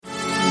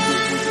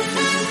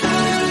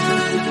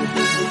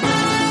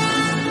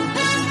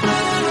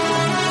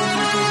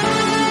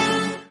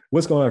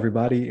What's going on,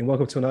 everybody, and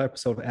welcome to another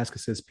episode of Ask a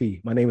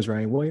CISSP. My name is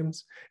Ryan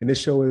Williams, and this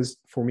show is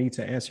for me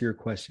to answer your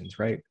questions,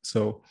 right?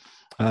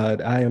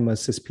 I am a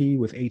CISSP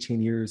with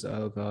 18 years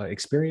of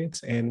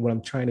experience, and what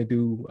I'm trying to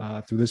do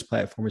through this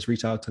platform is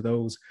reach out to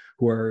those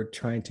who are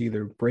trying to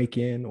either break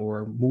in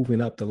or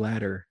moving up the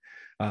ladder.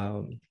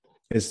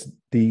 It's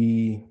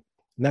the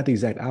not the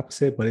exact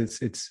opposite, but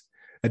it's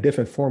a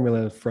different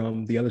formula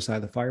from the other side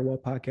of the firewall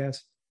podcast,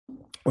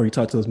 or you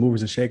talk to those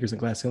movers and shakers and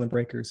glass ceiling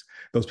breakers,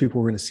 those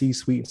people who are in the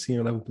C-suite and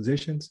senior level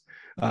positions.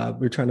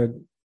 We're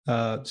trying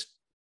to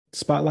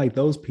spotlight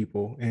those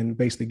people and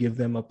basically give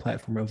them a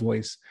platform of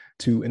voice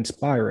to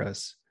inspire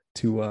us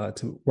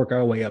to work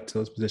our way up to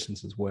those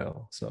positions as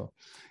well. So,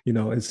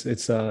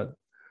 it's a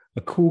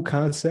cool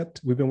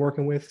concept we've been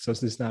working with. So it's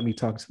just not me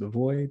talking to the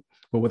void.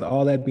 But with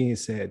all that being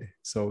said,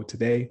 so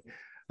today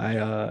I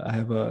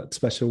have a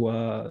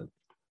special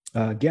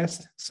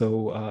guest.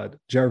 So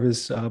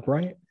Jarvis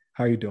Bryant,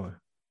 how are you doing?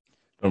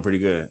 I'm pretty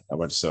good. How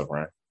about yourself,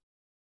 Ryan?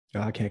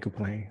 I can't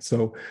complain.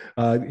 So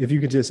if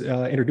you could just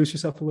introduce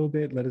yourself a little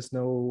bit, let us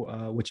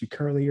know what you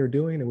currently are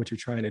doing and what you're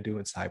trying to do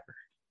in cyber.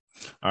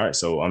 All right.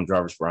 So I'm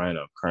Jarvis Bryant.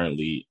 I'm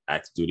currently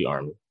active duty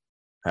Army.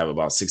 I have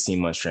about 16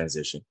 months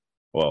transition.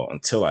 Well,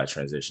 until I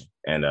transition.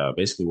 And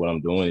basically what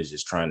I'm doing is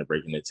just trying to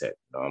break into tech.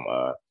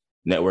 I'm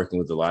networking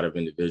with a lot of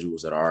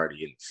individuals that are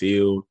already in the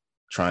field,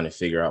 trying to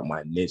figure out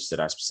my niche that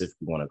I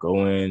specifically want to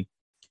go in,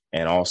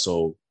 and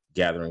also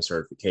gathering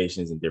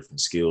certifications and different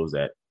skills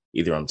that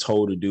either I'm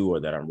told to do or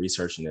that I'm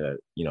researching that,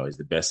 is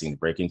the best thing to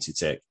break into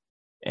tech,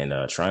 and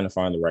trying to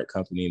find the right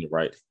company and the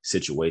right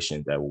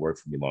situation that will work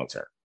for me long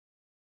term.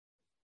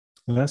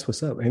 Well, that's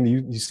what's up. And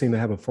you seem to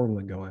have a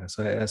formula going.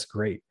 So that's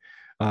great.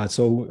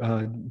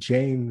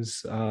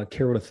 James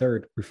Carroll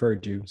III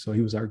referred you. So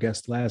he was our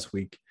guest last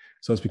week.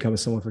 So it's becoming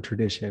somewhat of a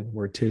tradition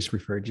where Tish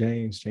referred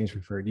James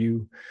referred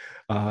you.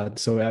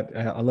 So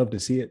I love to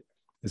see it.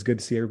 It's good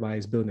to see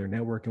everybody's building their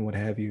network and what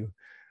have you.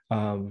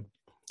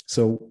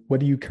 So what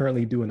do you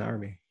currently do in the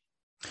Army?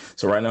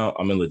 So right now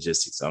I'm in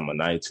logistics. I'm a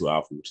 92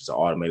 Alpha, which is an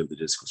automated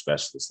logistical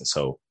specialist. And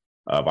so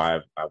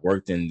I've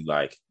worked in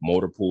like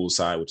motor pool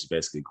side, which is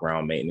basically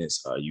ground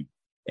maintenance.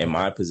 In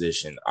my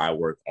position, I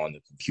work on the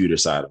computer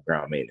side of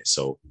ground maintenance.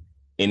 So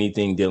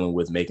anything dealing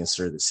with making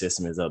sure the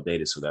system is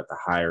updated so that the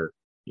higher,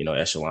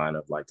 echelon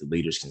of like the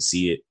leaders can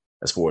see it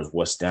as far as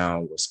what's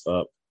down, what's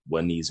up,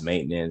 what needs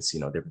maintenance,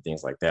 different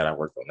things like that. I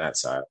worked on that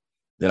side.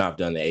 Then I've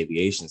done the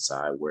aviation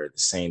side where the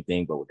same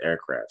thing, but with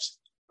aircrafts,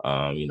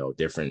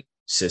 different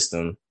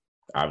system,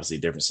 obviously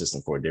different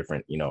system for a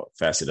different,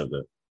 facet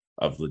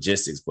of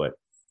logistics, but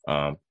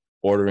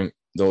ordering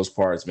those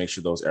parts, make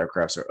sure those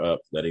aircrafts are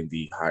up, letting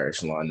the higher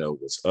echelon know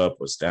what's up,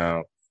 what's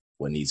down,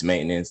 what needs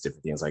maintenance,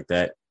 different things like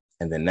that.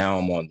 And then now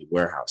I'm on the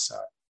warehouse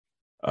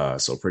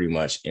side. So pretty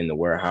much in the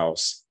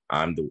warehouse,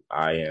 I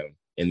am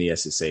in the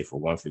SSA for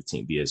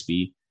 115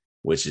 BSB,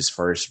 which is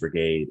 1st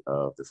Brigade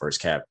of the 1st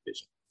Cav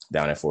Division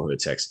down in Fort Hood,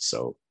 Texas.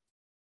 So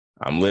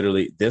I'm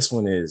literally, this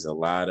one is a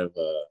lot of,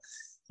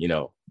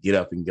 get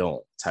up and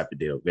going type of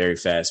deal. Very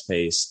fast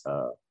paced,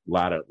 a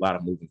lot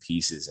of moving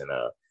pieces and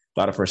a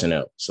lot of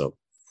personnel. So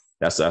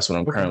that's what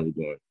I'm currently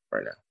doing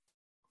right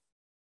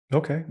now.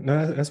 Okay.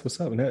 No, that's what's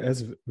up. And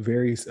that's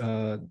very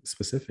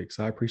specific.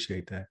 So I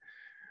appreciate that.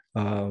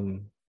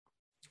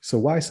 So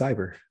why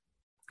cyber?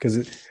 Because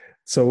it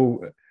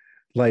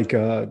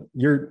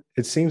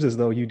seems as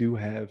though you do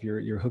have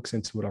your hooks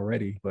into it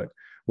already, but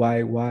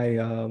why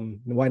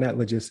not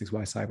logistics?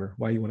 Why cyber?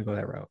 Why you want to go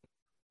that route?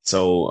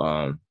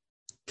 So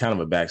kind of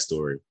a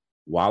backstory.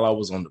 While I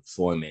was on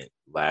deployment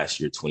last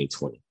year,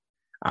 2020,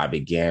 I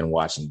began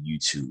watching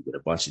YouTube with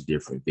a bunch of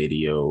different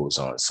videos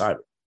on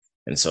cyber.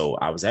 And so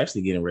I was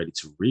actually getting ready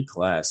to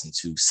reclass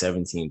into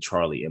 17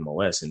 Charlie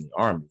MOS in the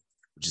Army,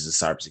 which is a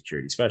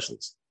cybersecurity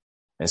specialist.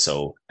 And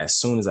so as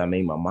soon as I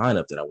made my mind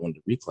up that I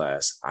wanted to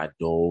reclass, I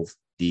dove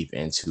deep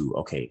into,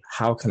 okay,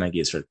 how can I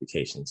get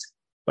certifications?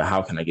 But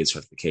how can I get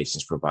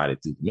certifications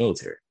provided through the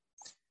military?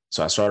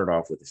 So I started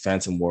off with the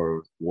Phantom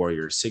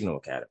Warrior Signal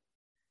Academy.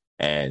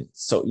 And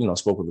so,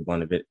 spoke with a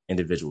bunch of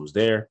individuals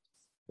there.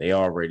 They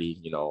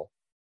already,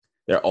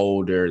 they're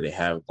older. They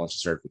have a bunch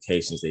of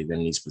certifications. They've been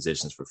in these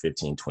positions for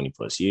 15, 20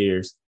 plus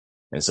years.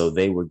 And so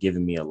they were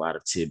giving me a lot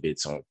of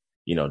tidbits on,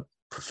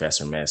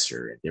 Professor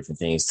Messer and different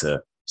things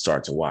to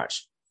start to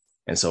watch.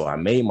 And so I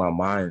made my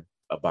mind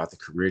about the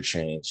career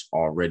change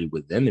already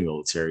within the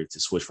military to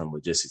switch from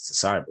logistics to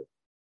cyber.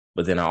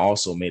 But then I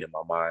also made in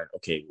my mind,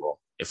 okay, well,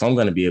 if I'm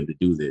going to be able to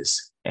do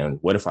this, and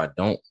what if I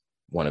don't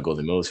want to go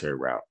the military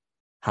route?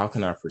 How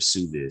can I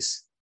pursue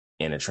this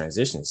in a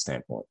transition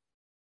standpoint?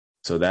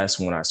 So that's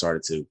when I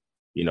started to,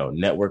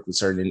 network with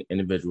certain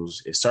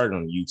individuals. It started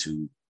on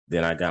YouTube.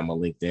 Then I got my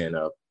LinkedIn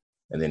up,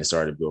 and then it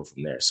started to build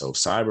from there. So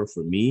cyber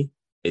for me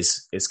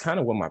it's kind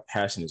of what my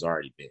passion has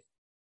already been.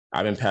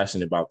 I've been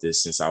passionate about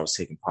this since I was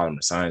taking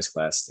polymer science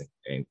classes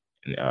in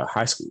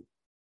high school.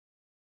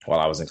 While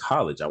I was in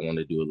college, I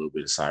wanted to do a little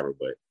bit of cyber,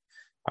 but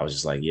I was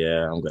just like,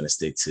 yeah, I'm going to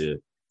stick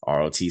to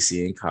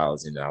ROTC in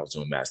college. And then I was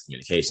doing mass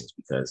communications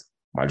because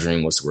my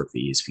dream was to work for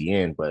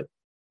ESPN, but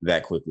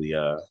that quickly,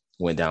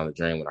 went down the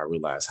drain when I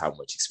realized how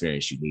much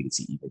experience you needed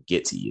to even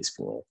get to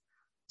ESPN.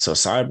 So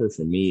cyber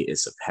for me,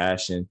 it's a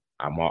passion.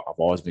 I've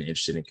always been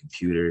interested in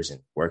computers and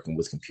working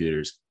with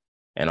computers.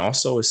 And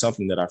also it's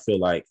something that I feel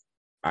like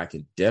I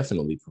can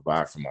definitely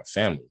provide for my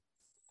family,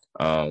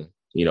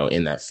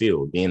 in that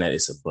field, being that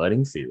it's a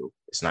budding field.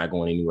 It's not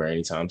going anywhere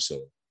anytime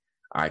soon.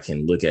 I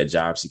can look at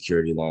job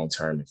security long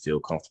term and feel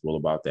comfortable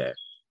about that,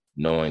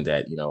 knowing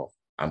that,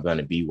 I'm going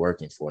to be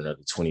working for another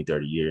 20,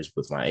 30 years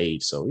with my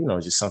age. So,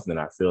 just something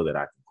that I feel that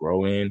I can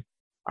grow in,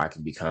 I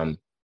can become,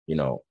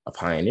 a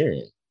pioneer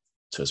in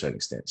to a certain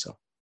extent. So.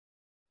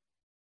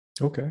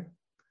 Okay.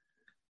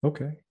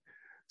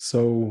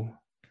 So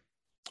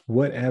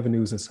what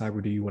avenues in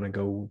cyber do you want to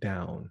go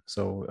down?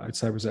 So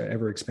cyber is an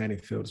ever expanding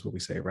field is what we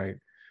say, right?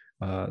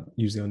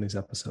 Usually on these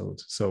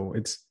episodes. So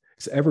it's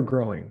ever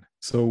growing.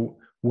 So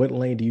what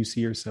lane do you see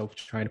yourself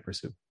trying to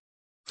pursue?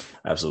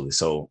 Absolutely.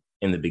 So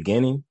in the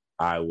beginning,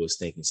 I was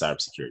thinking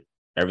cybersecurity.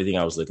 Everything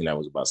I was looking at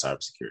was about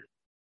cybersecurity.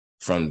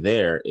 From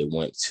there, it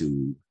went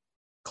to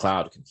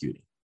cloud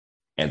computing.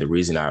 And the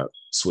reason I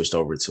switched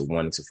over to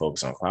wanting to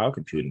focus on cloud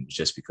computing was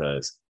just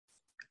because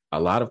a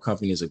lot of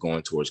companies are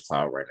going towards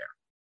cloud right now.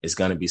 It's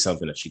going to be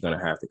something that you're going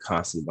to have to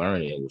constantly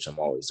learn in, which I'm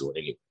always doing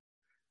anyway.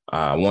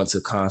 I want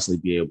to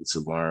constantly be able to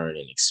learn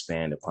and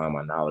expand upon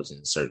my knowledge in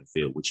a certain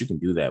field, which you can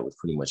do that with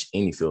pretty much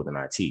any field in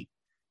IT.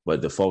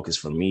 But the focus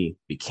for me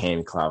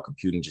became cloud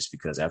computing just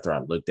because after I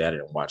looked at it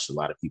and watched a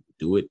lot of people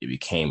do it, it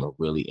became a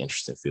really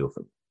interesting field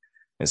for me.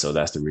 And so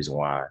that's the reason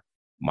why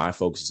my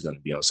focus is going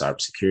to be on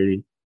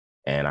cybersecurity.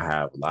 And I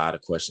have a lot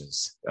of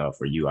questions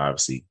for you,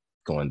 obviously,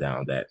 going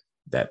down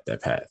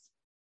that path.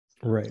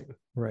 Right.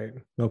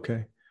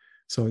 Okay.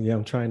 So yeah,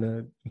 I'm trying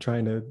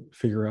to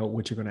figure out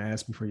what you're going to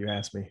ask before you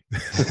ask me.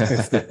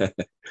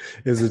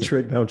 is a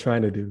trick that I'm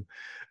trying to do.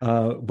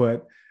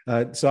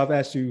 So I've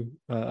asked you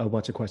a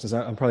bunch of questions.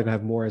 I'm probably gonna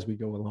have more as we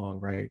go along,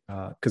 right?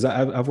 Because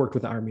I've worked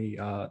with the Army.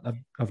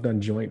 I've done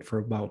joint for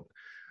about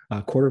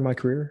a quarter of my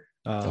career,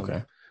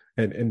 Okay.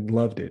 and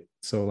loved it.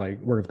 So like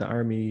worked with the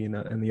Army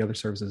and the other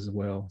services as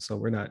well. So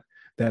we're not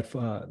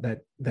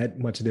that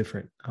much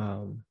different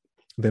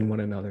than one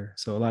another.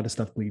 So a lot of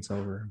stuff bleeds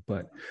over.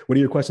 But what are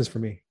your questions for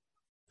me?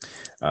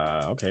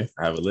 Okay,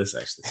 I have a list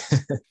actually.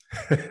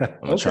 I'm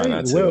gonna try Okay,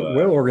 not to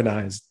well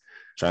organized.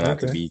 try not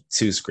to Okay. be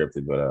too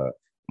scripted, but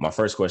my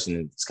first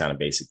question is kind of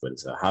basic, but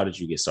it's how did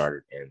you get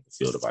started in the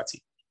field of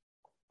IT?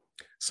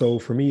 So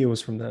for me, it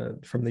was from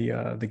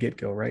the get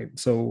go, right?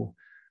 So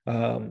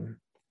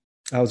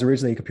I was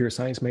originally a computer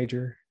science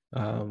major.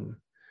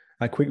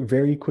 I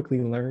very quickly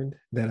learned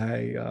that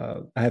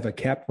I have a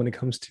cap when it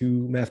comes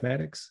to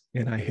mathematics,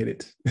 and I hit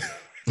it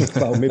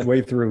about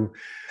midway through.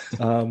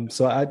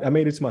 So I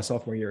made it to my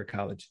sophomore year of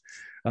college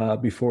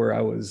before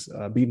I was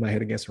beating my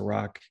head against a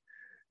rock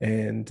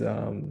and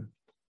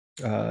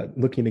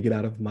looking to get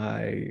out of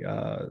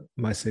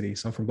my city.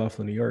 So I'm from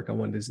Buffalo, New York. I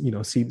wanted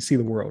to see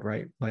the world,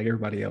 right, like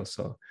everybody else.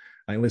 So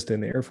I enlisted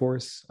in the Air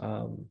Force.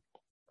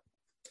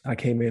 I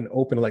came in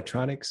open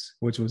electronics,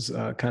 which was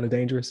kind of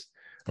dangerous.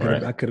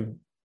 I could have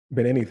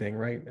been anything,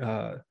 right?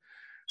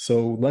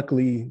 So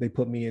luckily, they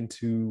put me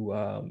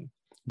into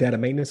data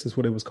maintenance, is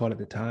what it was called at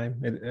the time.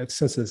 And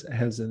since this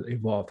has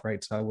evolved,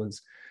 right? So I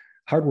was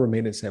hardware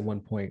maintenance at one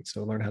point.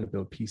 So learn how to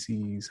build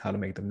PCs, how to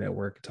make them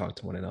network, talk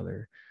to one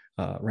another,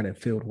 running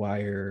field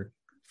wire,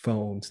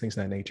 phones, things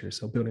of that nature.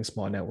 So building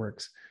small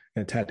networks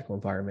in a tactical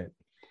environment.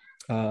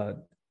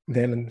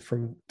 Then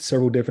from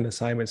several different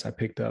assignments, I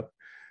picked up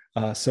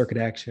circuit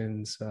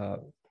actions,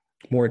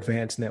 more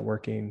advanced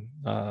networking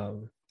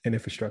and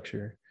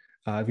infrastructure.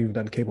 I've even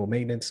done cable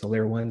maintenance, so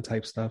layer one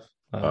type stuff,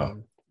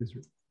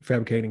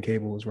 fabricating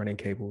cables, running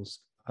cables,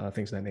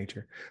 things of that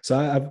nature.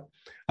 So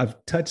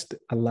I've touched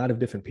a lot of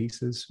different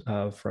pieces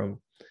from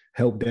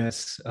help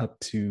desks up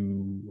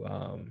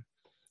to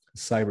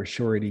cyber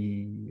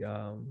surety,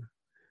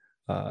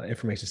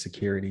 information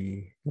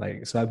security.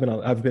 Like, so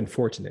I've been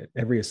fortunate.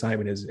 Every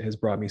assignment has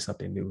brought me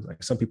something new.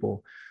 Like some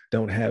people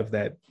don't have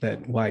that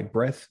wide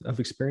breadth of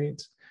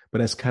experience, but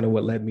that's kind of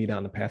what led me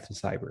down the path to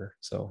cyber.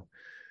 So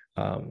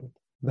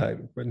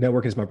the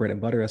network is my bread and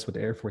butter. That's what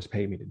the Air Force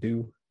paid me to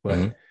do.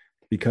 But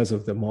because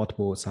of the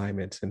multiple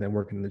assignments and then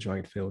working in the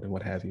joint field and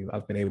what have you,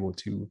 I've been able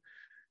to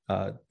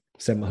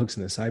set my hooks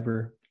in the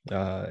cyber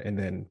and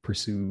then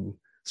pursue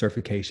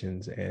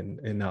certifications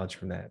and knowledge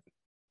from that.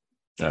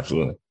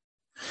 Absolutely.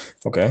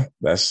 Okay,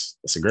 that's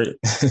a great.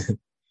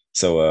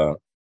 So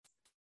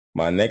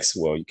my next,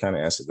 well, you kind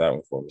of answered that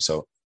one for me.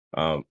 So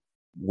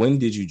when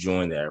did you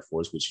join the Air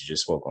Force, which you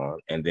just spoke on,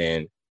 and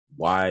then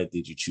why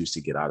did you choose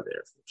to get out of the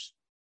Air Force?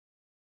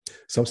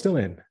 So I'm still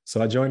in.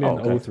 So I joined in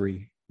okay.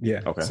 03.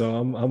 Yeah. Okay. So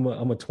I'm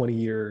a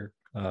 20-year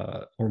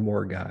or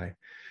more guy.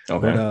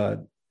 Okay.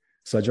 But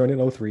so I joined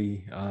in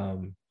 03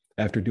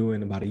 after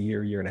doing about a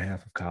year and a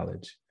half of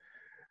college.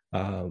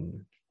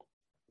 And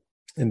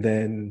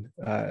then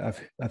I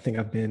think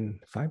I've been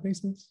 5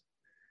 bases.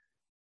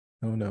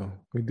 Oh no,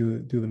 we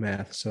do the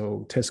math.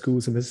 So test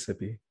schools in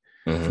Mississippi.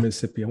 From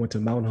Mississippi, I went to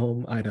Mountain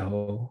Home,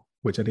 Idaho,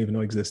 which I didn't even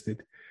know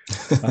existed.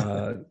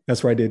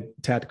 That's where I did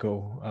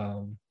tactical.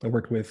 I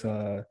worked with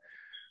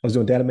was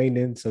doing data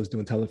maintenance. I was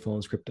doing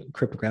telephones,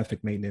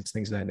 cryptographic maintenance,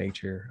 things of that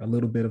nature. A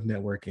little bit of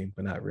networking,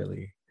 but not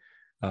really.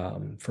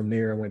 From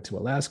there, I went to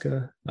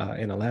Alaska.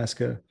 In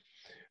Alaska,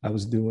 I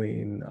was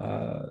doing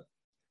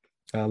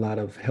a lot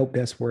of help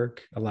desk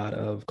work, a lot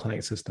of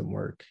client system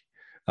work,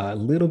 a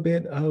little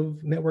bit of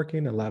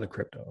networking, a lot of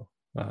crypto.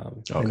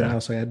 And then I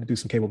also had to do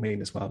some cable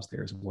maintenance while I was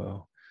there as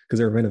well, because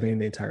they were renovating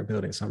the entire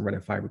building. So I'm running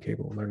fiber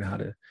cable, learning how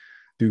to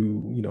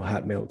do,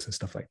 hot melts and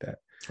stuff like that.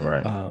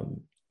 Right.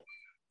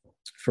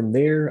 From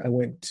there, I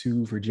went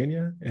to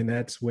Virginia, and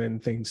that's when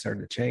things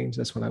started to change.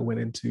 That's when I went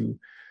into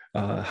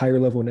higher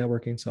level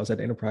networking. So I was at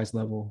the enterprise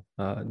level,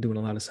 doing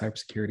a lot of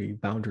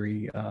cybersecurity,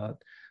 boundary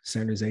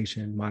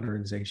standardization,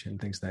 modernization,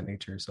 things of that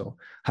nature. So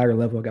higher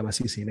level, I got my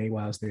CCNA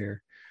while I was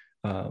there,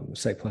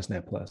 Site Plus,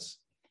 Net Plus.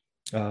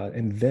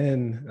 And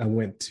then I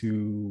went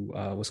to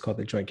what's called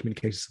the Joint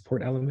Communication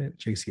Support Element,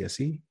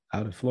 JCSE,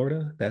 out of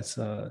Florida. That's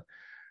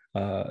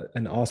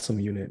an awesome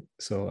unit.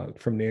 So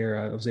from there,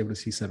 I was able to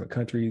see 7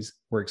 countries,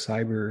 work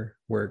cyber,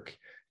 work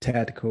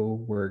tactical,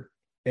 work,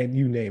 and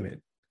you name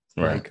it.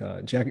 Right.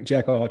 Like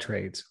jack of all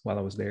trades while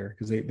I was there,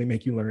 because they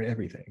make you learn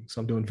everything.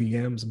 So I'm doing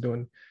VMs, I'm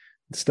doing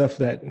stuff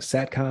that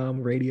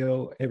SATCOM,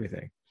 radio,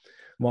 everything.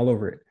 I'm all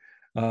over it.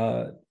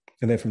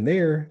 And then from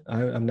there,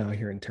 I'm now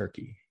here in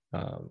Turkey.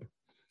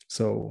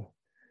 So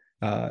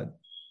don't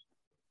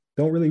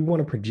really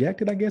want to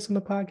project it, I guess, on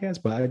the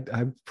podcast, but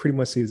I pretty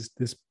much see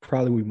this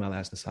probably will be my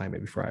last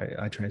assignment before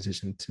I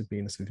transition to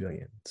being a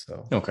civilian.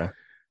 So, okay.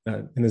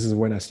 And this is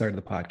when I started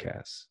the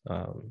podcast.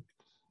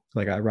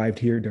 Like I arrived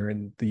here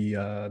during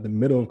the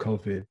middle of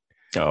COVID.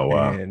 Oh,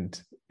 wow.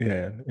 And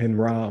yeah, in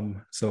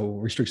ROM, so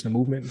restriction of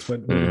movement is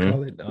what we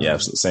call it. Yeah,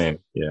 same.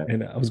 Yeah.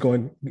 And I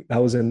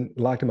was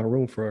locked in my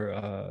room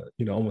for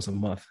almost a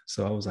month.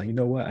 So I was like, you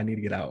know what, I need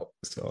to get out.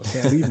 So I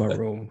can't leave my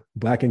room,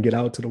 but I can get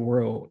out to the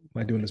world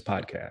by doing this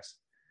podcast.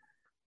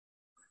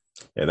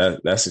 Yeah,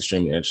 that's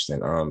extremely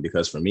interesting.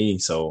 Because for me,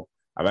 so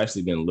I've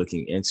actually been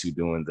looking into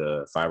doing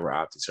the fiber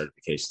optic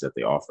certifications that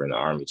they offer in the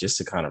Army, just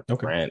to kind of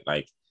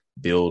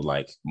build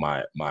like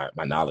my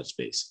knowledge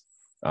base.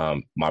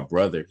 My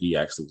brother, he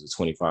actually was a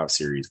 25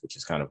 series, which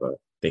is kind of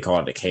they call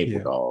it a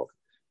cable dog,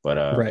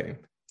 but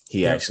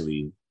he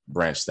actually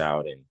branched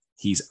out, and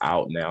he's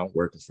out now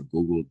working for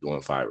Google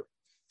doing fiber.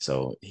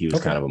 So he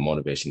was kind of a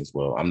motivation as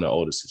well. I'm the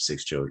oldest of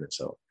 6 children,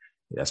 so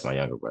that's my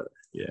younger brother.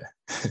 Yeah.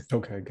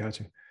 Okay,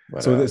 gotcha.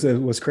 But, so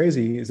what's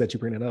crazy is that you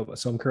bring it up.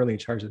 So I'm currently in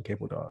charge of the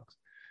cable dogs.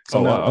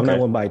 So I'm not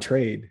one by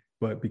trade,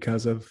 but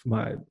because of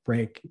my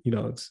rank,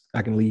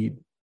 I can lead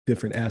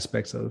different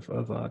aspects of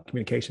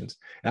communications.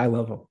 And I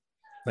love them.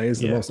 Like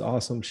it's the most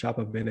awesome shop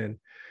I've been in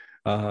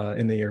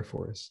the Air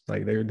Force.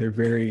 Like they're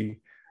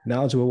very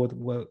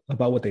knowledgeable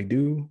about what they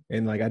do,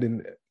 and like I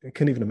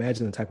couldn't even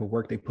imagine the type of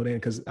work they put in,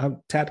 because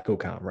I'm tactical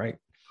comm, right?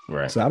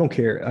 Right. So I don't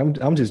care.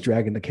 I'm just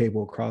dragging the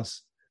cable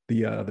across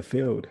the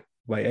field.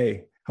 Like,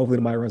 hey, hopefully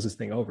nobody runs this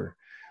thing over.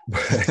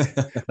 But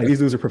like these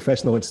dudes are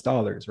professional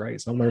installers, right?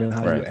 So I'm learning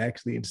how to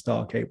actually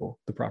install cable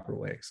the proper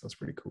way. So it's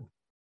pretty cool.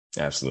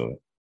 Absolutely.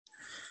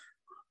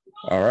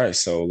 All right.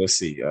 So let's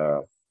see.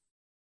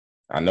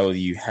 I know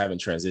you haven't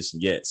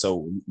transitioned yet.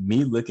 So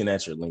me looking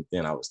at your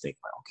LinkedIn, I was thinking,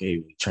 like,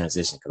 okay, we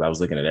transitioned, because I was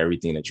looking at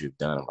everything that you've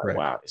done. I'm like,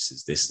 wow, this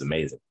is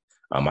amazing.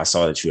 I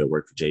saw that you had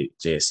worked for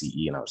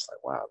JSCE, and I was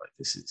like, wow, like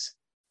this is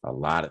a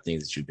lot of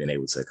things that you've been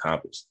able to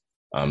accomplish.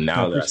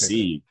 Now that I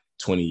see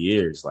 20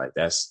 years, like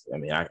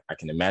I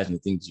can imagine the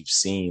things you've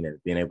seen and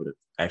being able to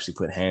actually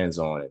put hands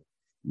on and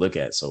look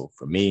at. So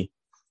for me,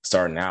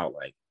 starting out,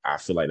 like I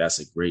feel like that's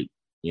a great,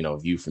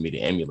 view for me to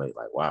emulate.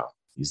 Like, wow,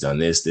 he's done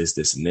this,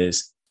 and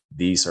this.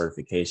 These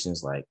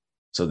certifications, like,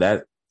 so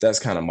that's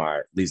kind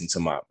of leads into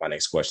my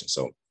next question.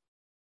 So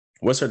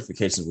what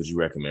certifications would you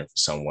recommend for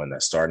someone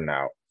that's starting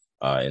out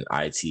in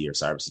IT or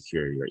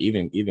cybersecurity, or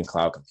even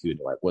cloud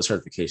computing? Like, what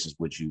certifications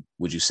would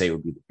you say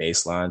would be the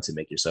baseline to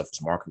make yourself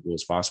as marketable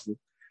as possible?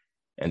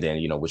 And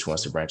then, which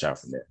ones to branch out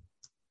from there?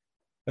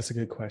 That's a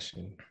good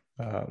question.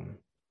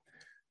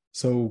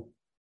 So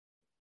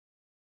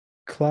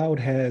cloud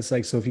has,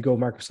 like, so if you go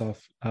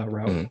Microsoft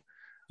route,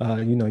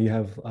 you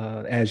have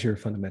Azure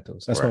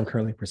fundamentals. That's what I'm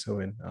currently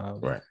pursuing.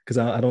 Because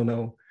I don't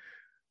know.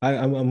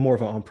 I'm more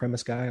of an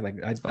on-premise guy. Like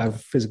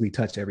I've physically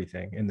touched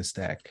everything in the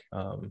stack.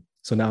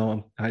 So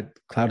now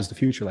cloud is the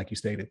future, like you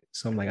stated.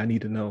 So I'm like, I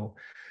need to know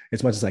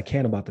as much as I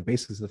can about the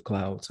basics of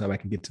cloud, so I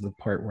can get to the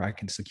part where I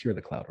can secure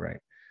the cloud, right?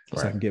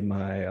 So I can get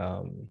my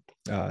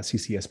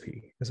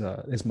CCSP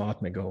is my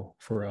ultimate goal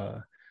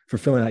for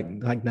feeling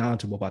like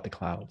knowledgeable about the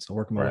cloud. So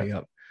working my way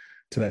up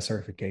to that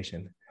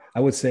certification. I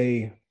would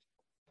say,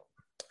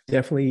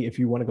 definitely, if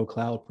you want to go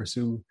cloud,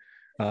 pursue,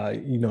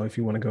 if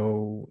you want to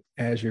go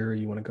Azure,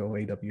 you want to go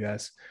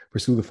AWS,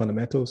 pursue the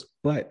fundamentals.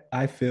 But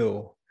I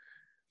feel,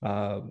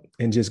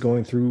 and just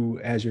going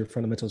through Azure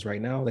fundamentals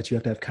right now, that you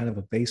have to have kind of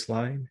a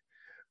baseline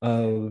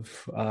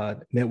of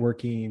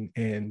networking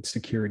and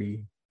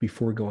security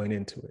before going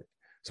into it.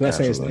 So that's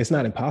saying it's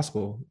not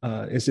impossible.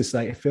 It's just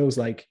like, it feels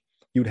like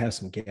you would have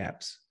some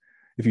gaps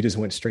if you just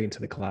went straight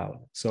into the cloud.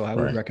 So I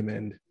would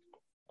recommend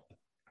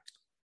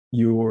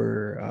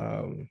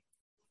your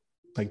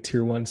like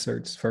tier one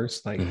certs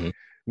first, like Hmm.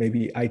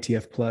 maybe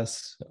ITF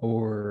plus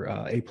or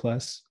A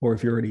plus, or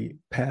if you're already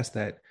past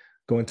that,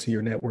 go into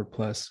your network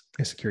plus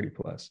and security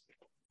plus.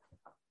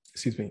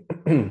 Excuse me,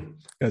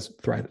 that's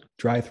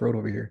dry throat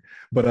over here.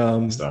 But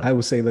Sorry. I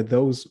would say that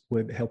those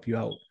would help you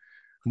out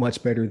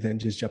much better than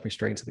just jumping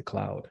straight into the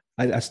cloud.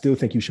 I still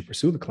think you should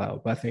pursue the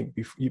cloud, but I think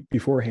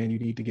beforehand you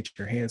need to get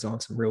your hands on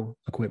some real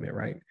equipment,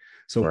 right?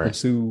 So Right.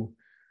 pursue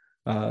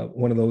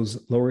one of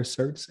those lower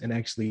certs and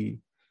actually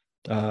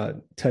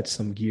touch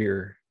some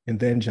gear and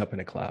then jump in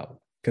the cloud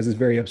because it's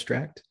very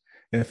abstract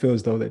and it feels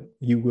as though that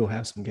you will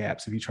have some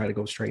gaps if you try to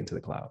go straight into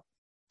the cloud.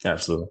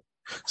 Absolutely.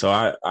 So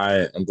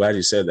I'm glad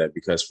you said that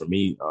because for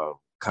me,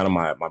 kind of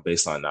my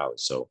baseline knowledge.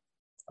 So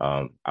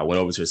I went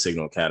over to a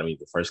Signal Academy.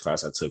 The first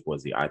class I took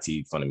was the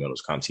IT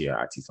Fundamentals,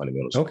 CompTIA IT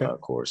Fundamentals Okay.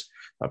 course.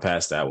 I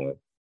passed that one.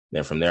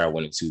 Then from there, I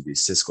went into the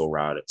Cisco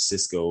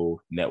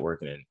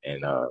networking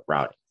and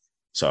routing.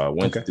 So I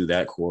went Okay. through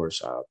that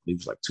course. I believe it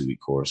was like 2-week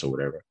course or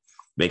whatever.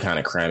 They kind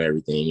of cram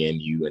everything in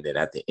you, and then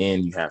at the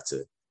end, you have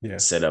to Yeah.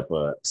 set up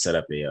a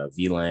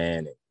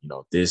VLAN,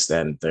 and this,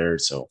 that, and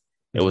third. So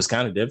it was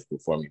kind of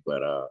difficult for me,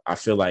 but I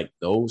feel like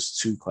those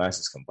two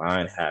classes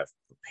combined have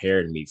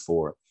prepared me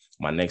for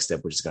my next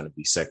step, which is going to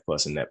be Sec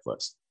Plus and Net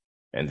Plus,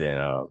 and then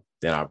I'll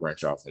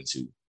branch off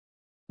into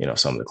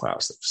some of the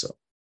cloud stuff. So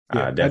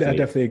Yeah, I definitely,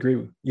 definitely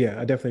agree. Yeah,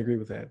 I definitely agree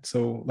with that.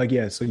 So like,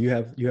 yeah, so you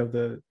have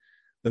the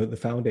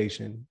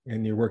foundation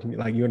and you're working,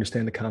 like you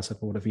understand the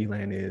concept of what a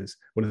VLAN is,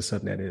 what a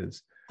subnet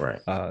is. right.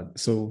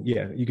 So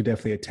yeah, you could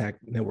definitely attack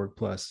Network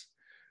Plus.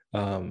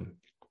 Um,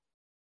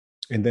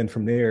 and then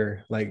from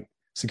there, like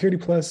Security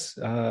Plus,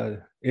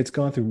 it's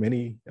gone through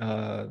many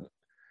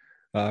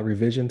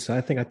revisions. So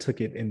I think I took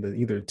it in the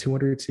either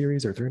 200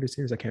 series or 300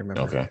 series. I can't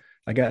remember. Okay.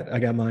 I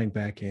got mine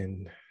back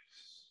in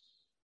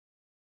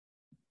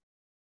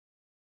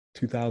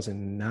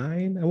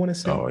 2009, I want to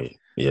say, Oh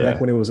yeah. back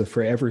when it was a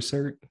forever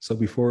cert. So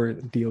before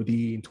DoD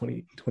and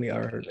 2020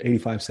 or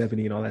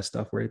 8570 and all that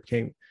stuff, where it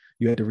became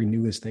you had to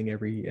renew this thing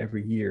every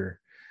year.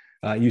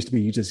 It used to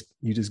be you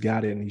just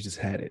got it and you just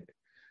had it.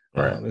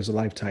 Right. There's a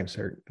lifetime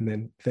cert,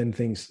 and then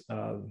things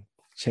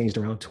changed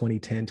around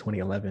 2010,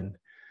 2011.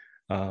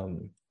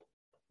 Um,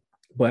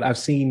 but I've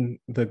seen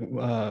the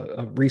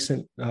a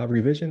recent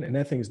revision, and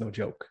that thing is no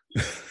joke.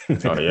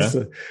 Oh yeah. It's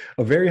a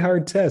very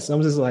hard test.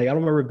 I'm just like, I don't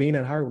remember it being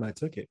that hard when I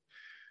took it.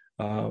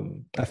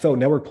 I felt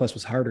Network Plus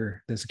was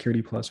harder than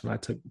Security Plus when I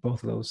took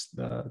both of those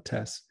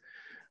tests,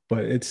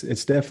 but it's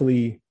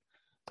definitely,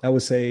 I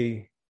would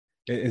say,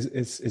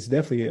 it's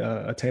definitely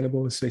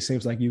attainable. It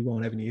seems like you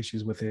won't have any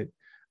issues with it.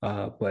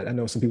 But I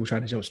know some people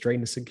trying to jump straight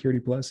into Security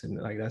Plus,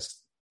 and like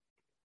that's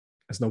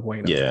no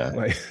bueno. Yeah.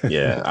 Like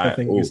Yeah. that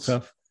thing is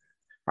tough.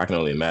 I can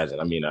only imagine.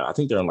 I mean, I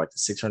think they're on like the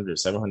 600 or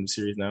 700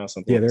 series now,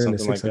 Yeah, they're in the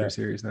something like 600 that.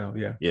 series now.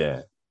 Yeah.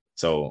 Yeah.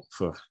 So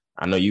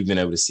I know you've been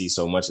able to see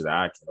so much of that.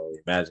 I can only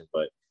imagine.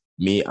 But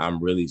me,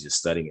 I'm really just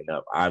studying it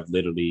up. I have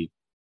the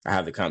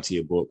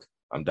CompTIA book.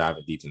 I'm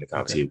diving deep in the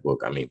Okay. CompTIA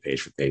book. I mean,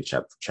 page for page,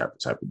 chapter for chapter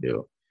type of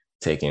deal,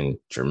 taking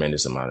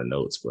tremendous amount of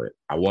notes. But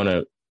I want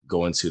to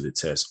go into the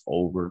test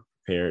over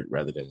prepared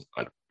rather than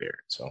underprepared.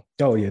 So,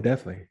 Oh yeah,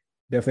 definitely.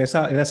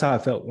 Definitely. That's how I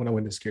felt when I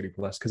went to Security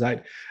Plus, because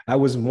I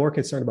was more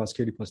concerned about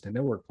Security Plus than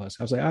Network Plus.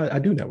 I was like, I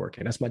do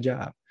networking. That's my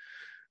job.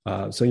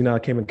 So I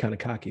came in kind of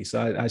cocky.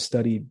 So I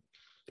studied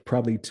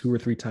probably 2 or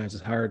 3 times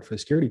as hard for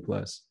Security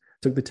Plus.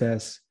 Took the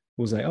test.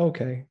 Was like, oh,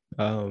 okay.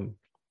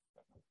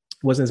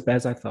 Wasn't as bad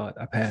as I thought.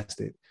 I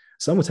passed it.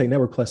 So I'm gonna take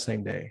Network Plus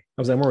same day.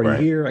 I was like, I'm already right.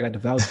 here. I got the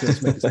voucher.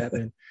 Let's make this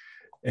happen.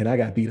 And I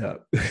got beat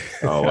up.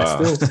 Oh, I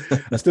wow.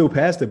 still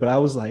passed it, but I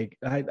was like,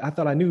 I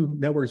thought I knew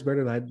networks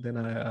better than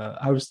I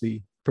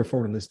obviously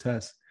performed in this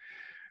test.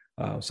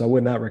 So I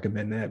would not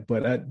recommend that,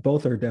 but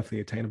both are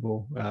definitely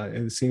attainable.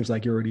 It seems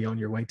like you're already on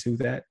your way to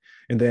that.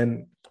 And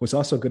then what's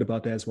also good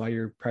about that is while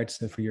you're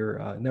practicing for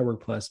your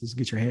Network Plus is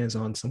get your hands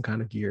on some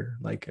kind of gear,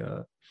 like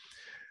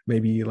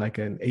maybe like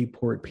an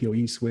 8-port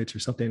PoE switch or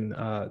something.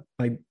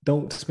 Like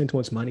don't spend too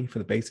much money for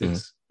the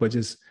basics, but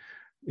just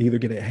either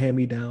get a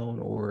hand-me-down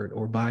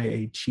or buy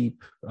a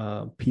cheap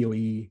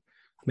PoE,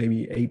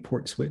 maybe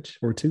 8-port switch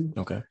or two,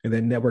 Okay. and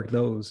then network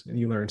those, and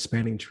you learn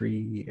spanning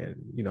tree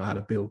and how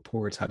to build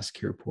ports, how to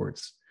secure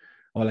ports,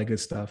 all that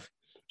good stuff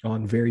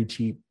on very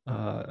cheap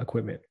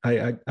equipment.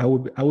 I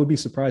would be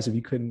surprised if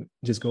you couldn't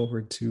just go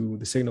over to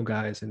the Signal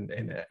guys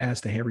and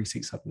ask the hand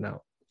receipt something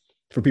out.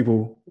 For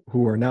people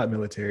who are not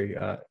military,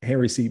 hand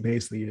receipt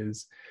basically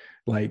is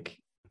like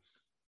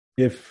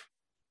if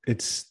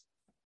it's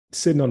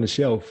sitting on the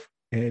shelf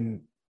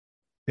and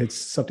it's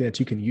something that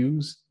you can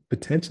use,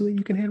 potentially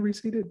you can hand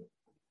receipt it.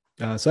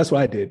 So that's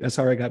what I did. That's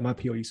how I got my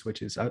PoE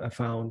switches. I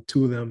found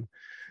 2 of them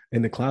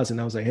in the closet,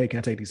 and I was like, "Hey, can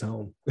I take these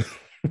home?"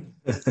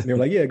 And they were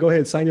like, "Yeah, go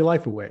ahead, sign your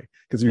life away,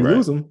 because you Right.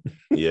 lose them."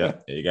 Yeah.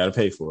 You got to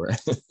pay for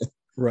it.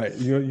 Right,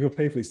 you'll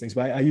pay for these things.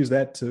 But I use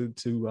that to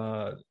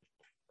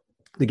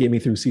get me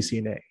through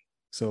CCNA.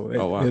 So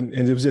Oh, wow. and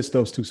it was just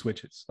those 2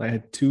 switches. I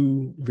had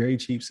 2 very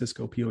cheap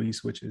Cisco PoE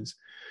switches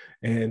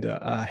and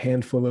a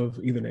handful of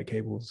Ethernet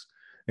cables,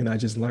 and I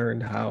just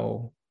learned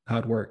how how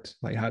it worked.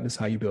 Like this is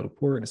how you build a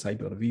port. This is how you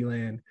build a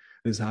VLAN.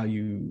 This is how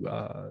you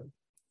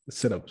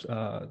set up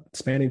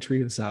spanning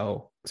tree. This is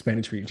how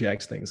spanning tree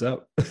jacks things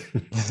up.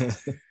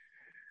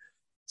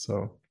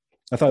 So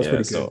I thought it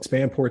was pretty good.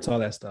 Span ports, all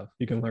that stuff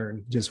you can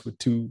learn just with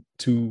two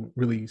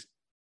really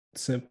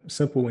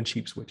simple and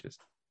cheap switches.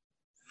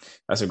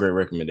 That's a great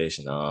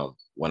recommendation.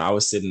 When I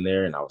was sitting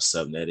there and I was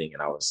subnetting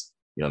and I was,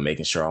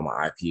 making sure all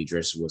my IP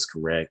address was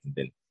correct, and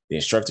then the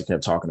instructor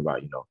kept talking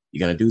about,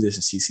 you're going to do this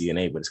in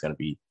CCNA, but it's going to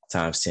be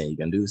times 10. You're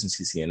going to do this in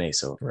CCNA.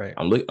 So right.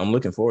 I'm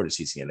looking forward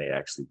to CCNA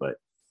actually, but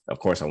of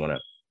course I want to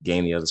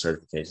gain the other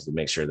certifications to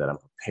make sure that I'm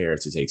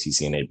prepared to take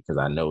CCNA, because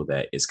I know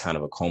that it's kind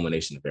of a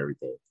culmination of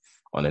everything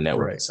on the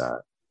networking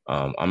side.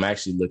 I'm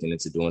actually looking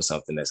into doing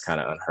something that's kind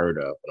of unheard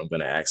of, but I'm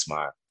going to ask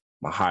my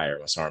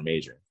sergeant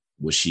major,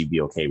 would she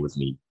be okay with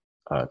me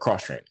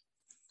cross training?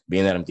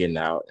 Being that I'm getting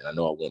out and I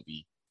know I won't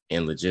be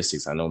in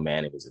logistics, I know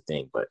manning is a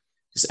thing, but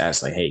just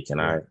ask like, hey, can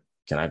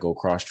I go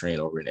cross train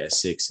over in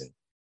S6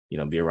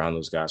 and, be around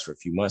those guys for a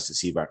few months to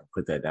see if I can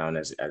put that down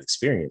as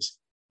experience,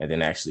 and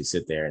then actually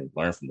sit there and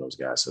learn from those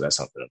guys. So that's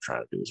something I'm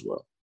trying to do as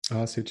well.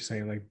 Oh, I see what you're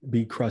saying. Like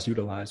be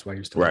cross-utilized while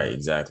you're still right.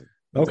 Exactly.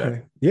 Okay.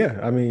 Exactly. Yeah.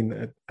 I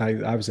mean, I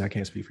obviously I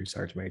can't speak for your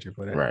sergeant major,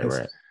 but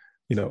right.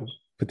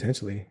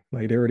 Potentially,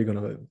 like they're already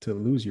going to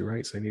lose you,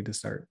 right? So they need to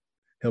start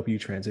helping you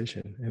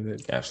transition. And then,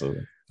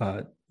 absolutely.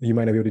 You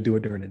might not be able to do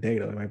it during the day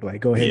though. It might be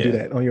like, go ahead and do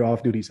that on your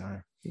off-duty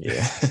time.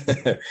 Yeah.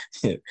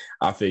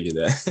 I figured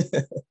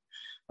that.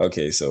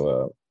 Okay.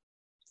 So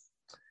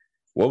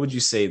what would you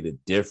say the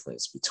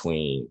difference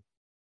between,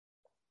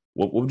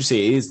 what would you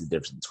say is the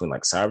difference between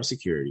like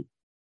cybersecurity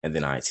and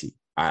then IT?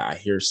 I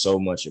hear so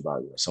much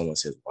about, someone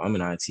says, well, I'm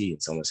in IT,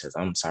 and someone says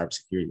I'm in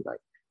cybersecurity. Like,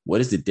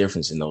 what is the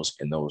difference in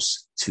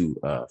those two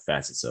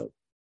facets of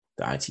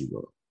the IT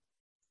world?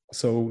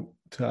 So,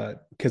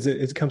 because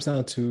it comes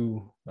down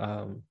to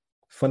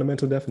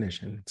fundamental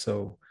definition.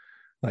 So,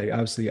 like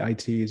obviously,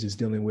 IT is just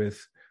dealing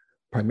with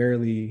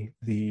primarily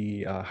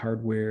the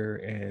hardware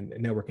and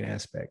networking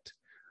aspect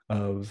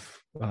of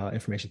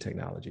information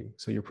technology.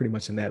 So you're pretty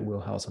much in that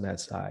wheelhouse on that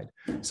side.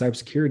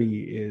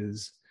 Cybersecurity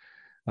is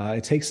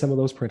it takes some of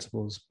those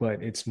principles,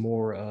 but it's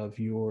more of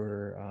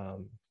your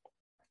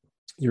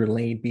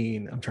lane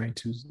being, I'm trying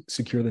to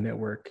secure the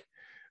network,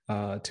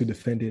 to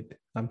defend it.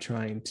 I'm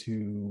trying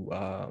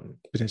to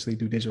potentially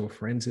do digital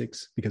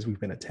forensics because we've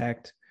been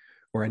attacked,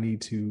 or I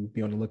need to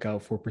be on the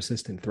lookout for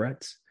persistent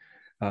threats.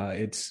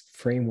 It's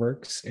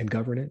frameworks and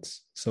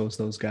governance. So it's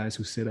those guys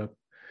who sit up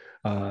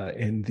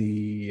in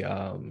the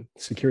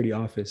security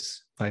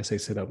office. I say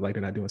sit up like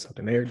they're not doing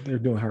something. They're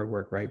doing hard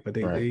work, right? But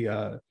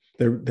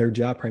their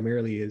job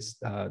primarily is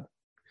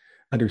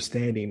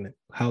understanding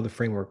how the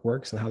framework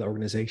works and how the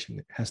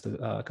organization has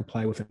to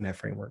comply within that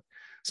framework.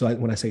 So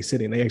when I say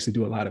sitting, they actually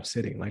do a lot of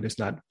sitting. Like it's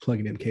not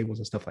plugging in cables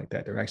and stuff like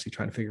that. They're actually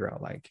trying to figure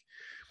out like,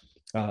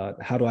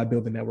 how do I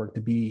build the network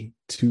to be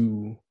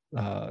to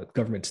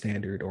government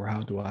standard, or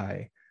how do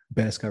I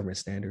best government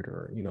standard,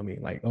 or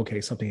like, okay,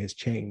 something has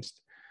changed.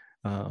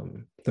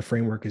 The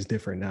framework is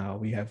different now.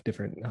 We have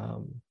different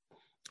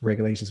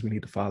regulations we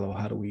need to follow.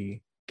 How do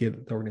we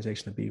get the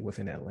organization to be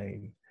within that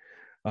lane?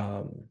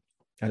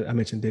 I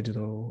mentioned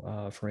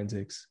digital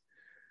forensics.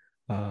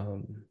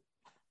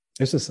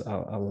 It's just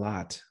a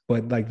lot,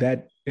 but like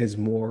that is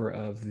more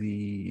of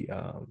the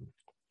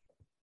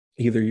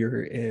either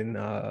you're in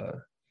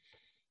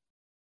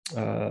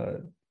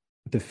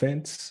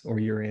defense or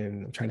you're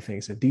in, I'm trying to think,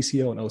 it's a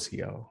DCO and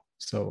OCO.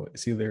 So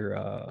it's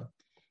either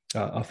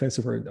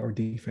offensive or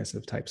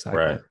defensive type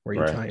cyber, where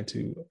you're trying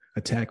to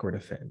attack or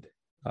defend,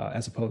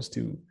 as opposed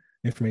to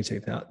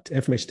information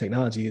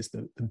technology is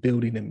the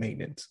building and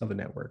maintenance of a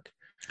network.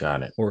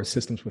 Got it. Or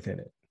systems within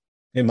it,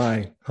 in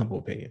my humble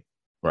opinion.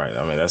 Right.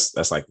 I mean,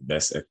 that's like the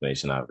best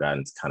explanation I've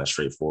gotten. It's kind of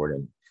straightforward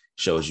and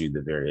shows you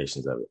the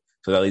variations of it.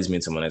 So that leads me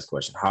into my next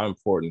question. How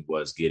important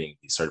was getting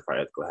the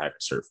certified ethical hacker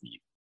cert for you?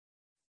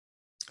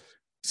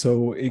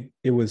 So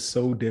it was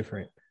so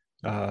different.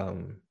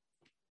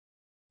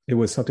 It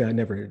was something I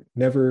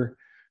never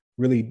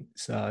really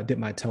dipped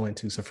my toe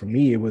into. So for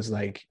me, it was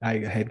like I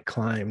had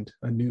climbed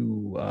a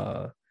new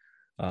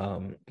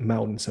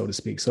mountain, so to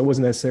speak. So it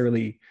wasn't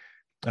necessarily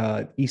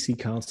EC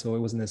Council. It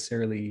wasn't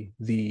necessarily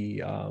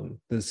the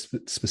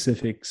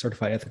specific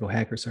certified ethical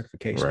hacker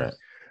certification.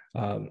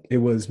 Right. It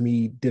was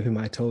me dipping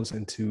my toes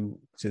into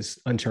just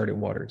uncharted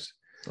waters.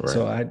 Right.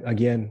 So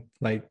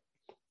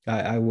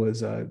I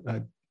was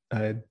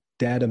a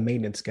data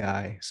maintenance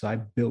guy. So I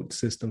built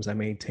systems, I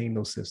maintained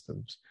those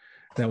systems.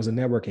 And I was a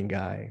networking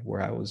guy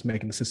where I was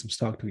making the systems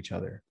talk to each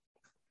other.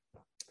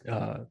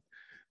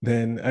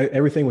 Then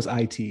everything was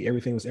IT,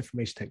 everything was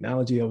information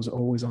technology. I was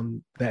always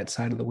on that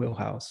side of the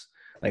wheelhouse.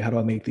 Like, how do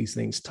I make these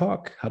things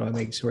talk? How do I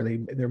make sure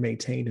they're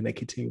maintained and they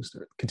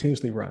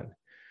continuously run?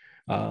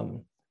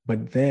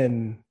 But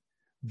then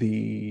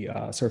the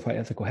certified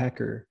ethical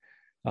hacker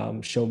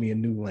showed me a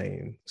new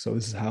lane. So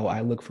this is how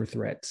I look for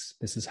threats.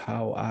 This is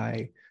how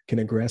I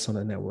can aggress on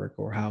a network,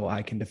 or how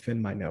I can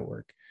defend my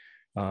network.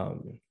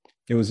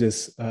 It was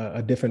just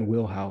a different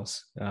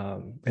wheelhouse,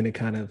 and it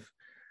kind of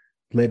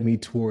led me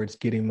towards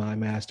getting my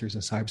master's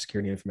in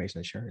cybersecurity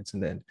information assurance,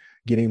 and then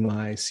getting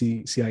my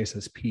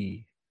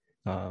CISSP,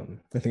 and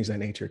things of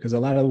that nature. Because a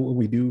lot of what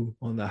we do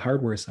on the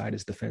hardware side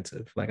is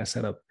defensive. Like I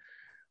set up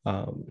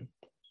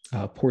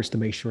ports to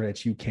make sure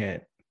that you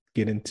can't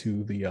get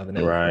into the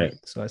network, right?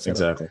 So I set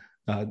Exactly.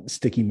 up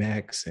sticky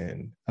Macs,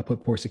 and I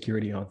put port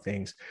security on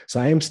things. So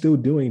I am still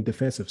doing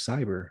defensive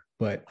cyber,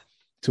 but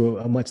to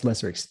a much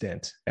lesser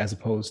extent, as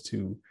opposed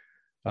to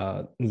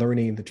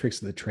learning the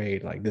tricks of the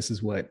trade. Like, this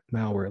is what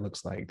malware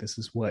looks like. This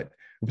is what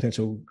a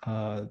potential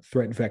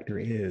threat vector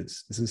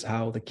is. This is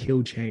how the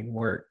kill chain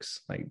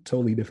works. Like,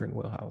 totally different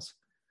wheelhouse.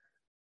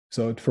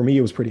 So for me,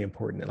 it was pretty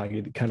important. Like,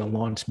 it kind of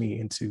launched me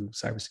into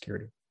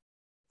cybersecurity.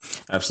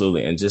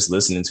 Absolutely. And just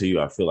listening to you,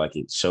 I feel like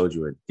it showed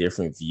you a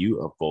different view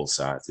of both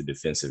sides, the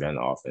defensive and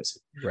the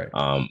offensive. Right.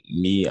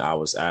 I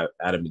was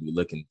adamantly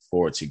looking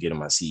forward to getting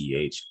my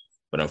CEH,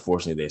 but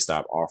unfortunately they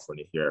stopped offering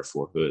it here at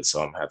Fort Hood.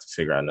 So I'm gonna have to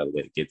figure out another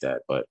way to get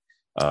that. But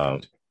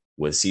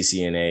with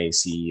CCNA,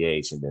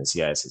 CEH, and then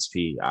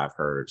CISSP, I've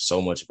heard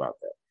so much about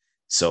that.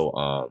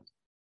 So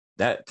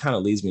that kind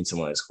of leads me to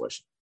my next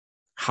question.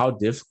 How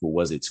difficult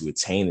was it to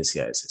attain the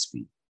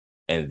CISSP?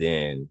 And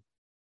then,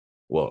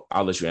 well,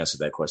 I'll let you answer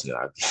that question, and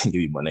I'll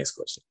give you my next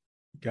question.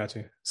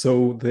 Gotcha.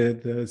 So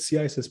the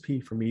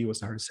CISSP for me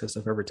was the hardest test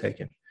I've ever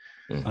taken.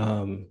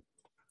 Mm-hmm.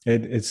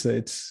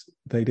 It's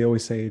they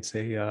always say it's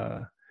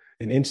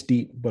an inch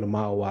deep but a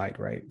mile wide,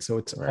 right? So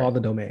it's all the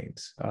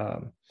domains.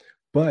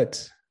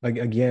 But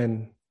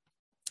again,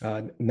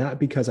 not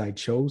because I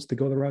chose to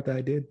go the route that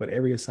I did, but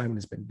every assignment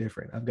has been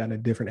different. I've gotten a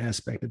different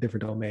aspect, a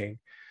different domain.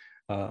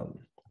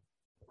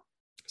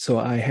 So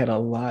I had a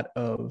lot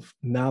of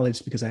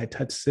knowledge because I had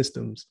touched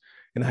systems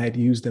and I had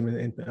used them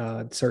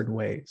in certain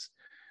ways.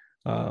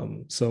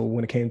 So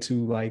when it came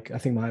to, like, I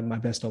think my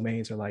best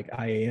domains are like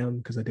IAM,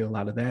 because I did a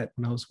lot of that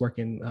when I was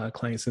working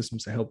client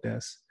systems and help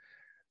desk,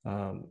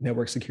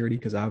 network security,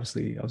 because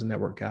obviously I was a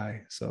network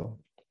guy. So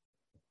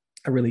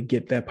I really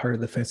get that part of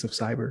the defensive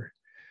cyber.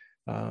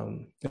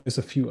 There's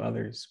a few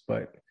others,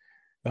 but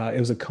it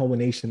was a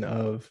culmination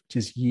of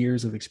just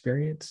years of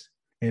experience,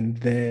 and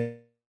then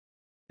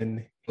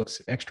it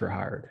looks extra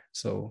hard.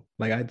 So,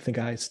 like, I think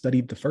I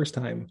studied the first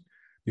time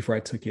before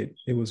I took it.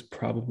 It was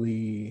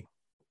probably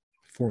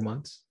 4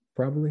 months,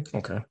 probably.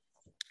 Okay.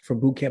 From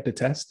boot camp to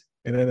test.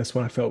 And then that's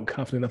when I felt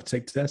confident enough to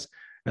take the test,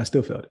 and I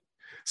still failed it.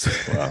 So,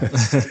 wow.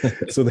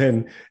 So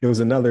then it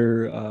was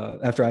another,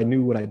 after I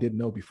knew what I didn't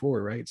know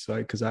before, right?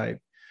 So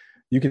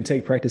you can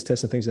take practice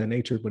tests and things of that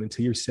nature, but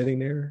until you're sitting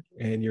there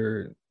and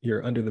you're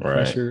under the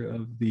pressure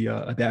of the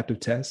adaptive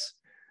tests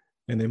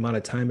and the amount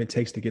of time it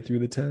takes to get through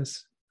the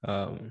test,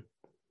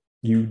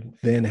 you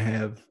then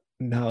have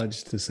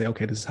knowledge to say,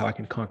 okay, this is how I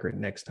can conquer it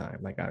next time.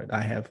 Like,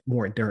 I have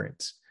more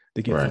endurance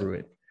to get through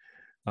it.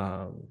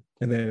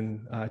 And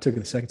then I took it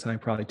the second time,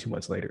 probably 2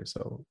 months later.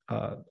 So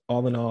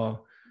all in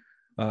all,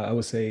 I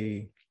would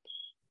say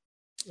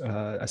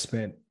I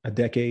spent a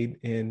decade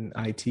in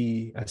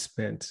IT. I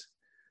spent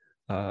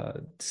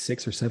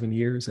 6 or 7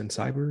 years in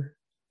cyber.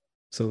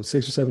 So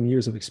 6 or 7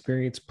 years of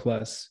experience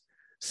plus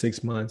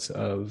 6 months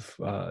of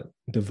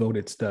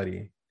devoted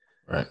study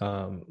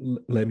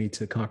led me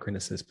to conquering the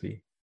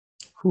CISSP.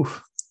 Whew.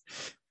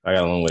 I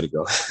got a long way to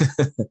go.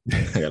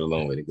 I got a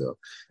long way to go,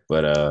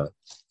 but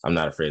I'm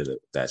not afraid of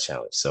that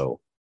challenge. So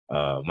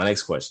my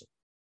next question,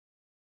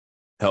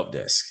 help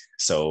desk.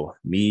 So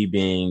me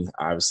being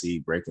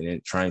obviously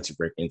trying to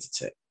break into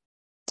tech,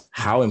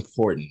 how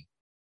important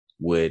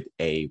would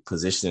a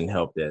position in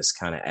help desk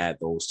kind of add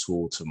those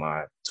tools to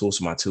my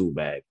tool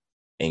bag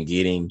and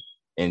getting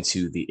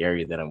into the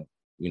area that I'm,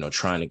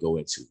 trying to go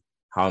into?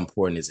 How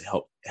important is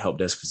a help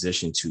desk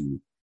position to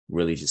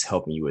really just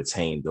helping you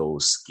attain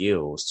those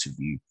skills to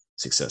be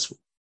successful?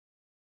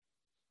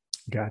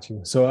 Got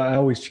you. So I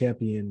always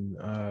champion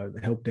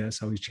help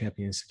desk. I always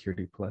champion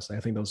security plus. I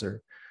think those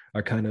are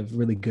kind of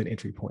really good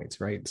entry points,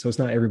 right? So it's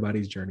not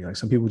everybody's journey. Like,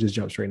 some people just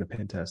jump straight into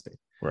pen testing.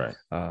 Right.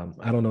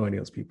 I don't know any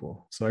of those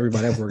people. So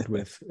everybody I've worked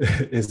with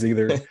is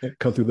either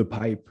come through the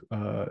pipe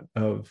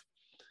of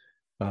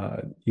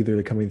either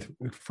they're coming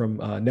from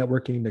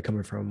networking, they're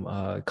coming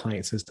from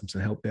client systems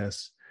and help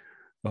desk,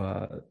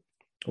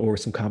 or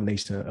some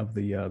combination of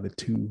the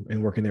two,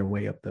 and working their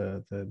way up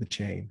the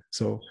chain.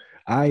 So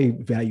I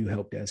value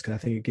help desk because I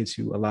think it gets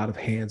you a lot of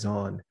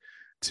hands-on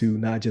to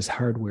not just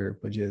hardware,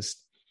 but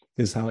just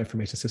this is how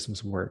information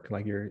systems work.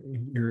 Like, you're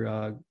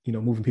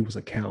moving people's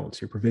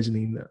accounts, you're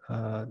provisioning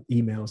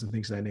emails and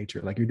things of that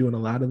nature. Like, you're doing a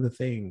lot of the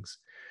things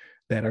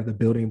that are the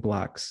building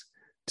blocks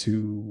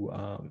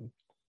to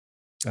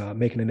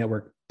making a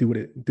network do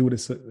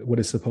what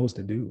it's supposed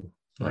to do.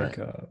 Like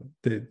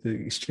the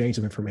exchange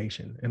of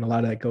information, and a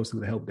lot of that goes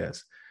through the help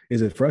desk.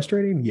 Is it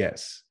frustrating?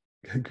 Yes,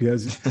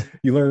 because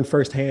you learn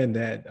firsthand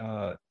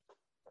that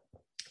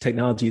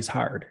technology is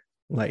hard.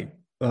 Like,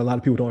 a lot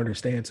of people don't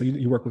understand. So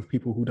you work with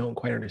people who don't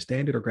quite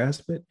understand it or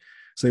grasp it.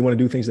 So they want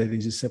to do things that they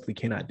just simply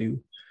cannot do,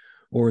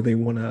 or they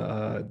want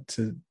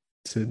to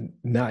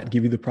not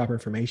give you the proper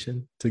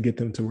information to get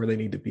them to where they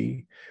need to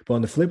be. But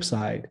on the flip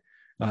side,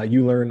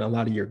 you learn a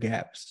lot of your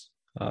gaps.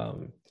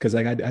 Because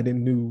like I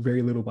didn't knew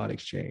very little about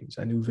exchange.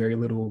 I knew very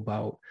little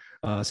about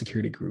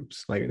security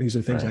groups. Like these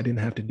are things I Right. didn't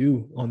have to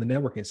do on the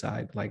networking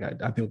side. Like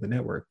I built the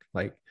network.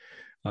 Like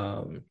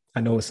I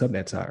know what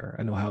subnets are.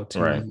 I know how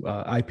Right.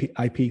 to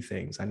IP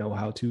things. I know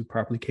how to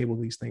properly cable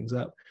these things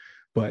up.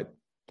 But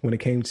when it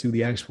came to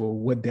the actual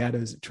what data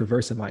is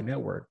traversing my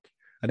network,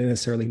 I didn't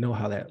necessarily know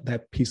how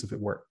that piece of it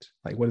worked.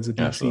 Like what is a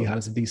DC? Absolutely. How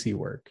does a DC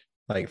work?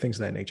 Like things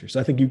of that nature. So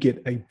I think you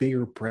get a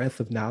bigger breadth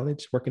of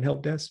knowledge working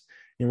help desk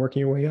and working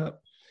your way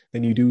up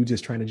than you do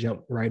just trying to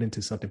jump right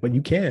into something. But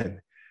you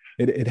can.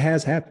 It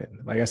has happened.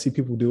 Like I see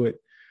people do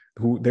it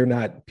who they're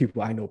not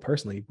people I know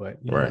personally, but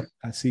Right.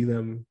 I see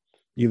them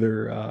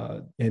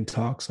either in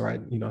talks or I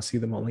see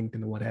them on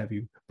LinkedIn or what have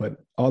you. But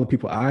all the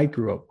people I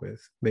grew up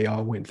with, they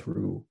all went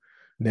through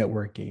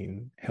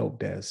networking, help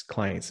desk,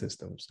 client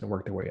systems, and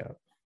worked their way up.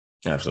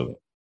 Absolutely.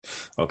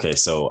 Okay.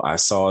 So I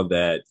saw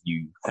that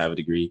you have a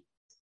degree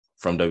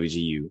from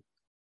WGU.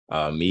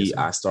 Yes, Me, sir.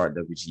 I start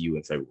WGU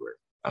in February.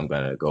 I'm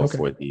going to go Okay.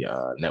 for the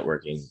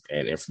networking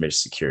and information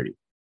security.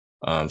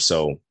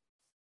 So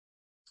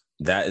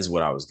that is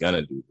what I was going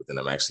to do, but then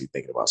I'm actually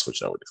thinking about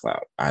switching over to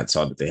cloud. I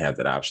saw that they have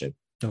that option.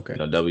 Okay.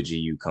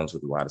 WGU comes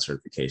with a lot of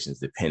certifications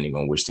depending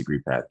on which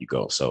degree path you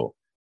go. So,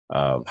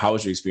 how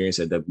was your experience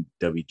at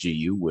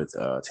WGU with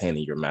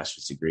attaining your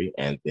master's degree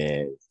and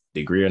then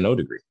degree or no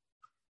degree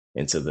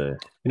into the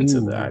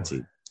Ooh,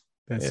 IT?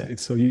 that's Yeah, it.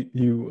 So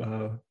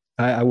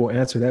I will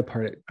answer that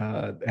part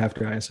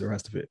after I answer the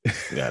rest of it,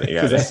 got it,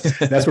 because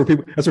got that's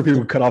where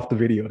people cut off the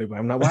video. They're like,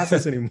 I'm not watching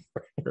this anymore.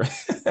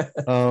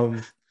 it.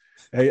 um,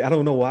 I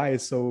don't know why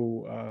it's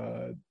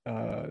so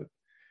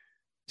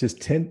just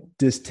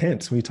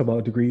tense when you talk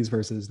about degrees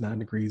versus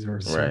non-degrees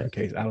versus Right.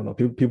 certificates. I don't know.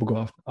 People go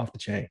off the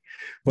chain,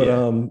 but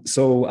Yeah.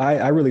 so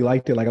I really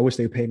liked it. Like I wish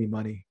they paid me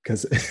money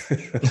because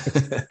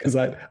because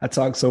I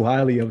talk so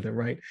highly of them,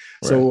 right?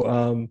 Right.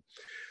 So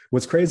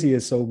what's crazy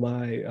is so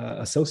my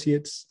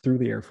associates through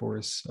the Air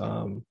Force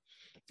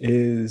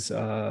is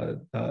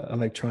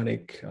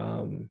electronic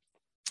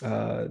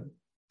uh,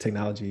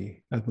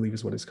 technology, I believe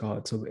is what it's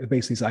called. So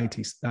basically,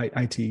 it's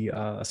IT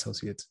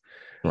associates.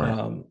 Right.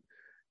 Um,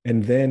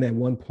 and then at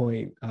one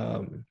point,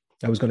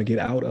 I was going to get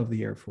out of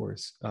the Air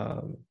Force.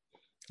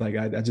 Like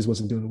I just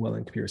wasn't doing well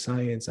in computer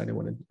science. I didn't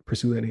want to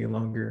pursue it any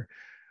longer.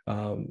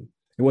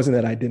 It wasn't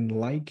that I didn't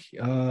like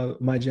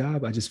my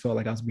job. I just felt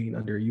like I was being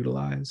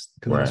underutilized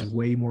because I was Right.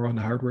 way more on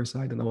the hardware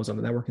side than I was on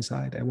the networking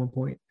side at one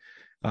point.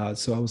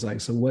 So I was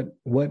like, so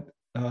what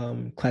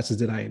classes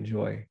did I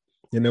enjoy?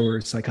 And there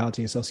were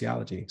psychology and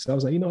sociology. So I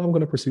was like, I'm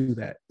going to pursue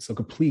that. So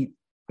complete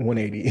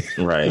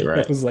 180. Right. I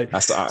Right. was like, I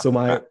saw. so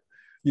I,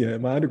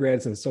 my undergrad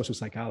is in social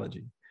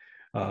psychology,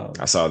 I um,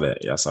 saw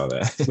that. Yeah, I saw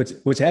that.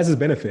 which has its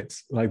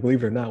benefits. Like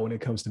believe it or not, when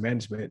it comes to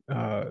management,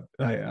 I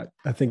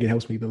think it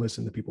helps me to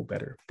listen to people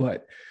better.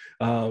 But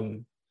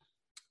um,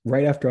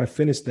 right after I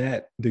finished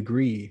that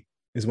degree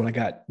is when I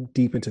got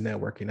deep into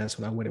networking. That's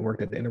when I went and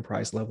worked at the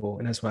enterprise level,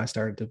 and that's when I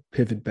started to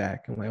pivot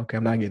back. I'm like, okay,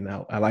 I'm not getting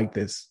out. I like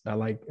this. I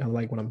like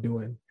what I'm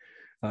doing,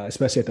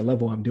 especially at the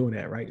level I'm doing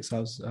at. Right. So I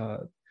was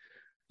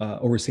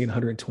overseeing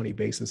 120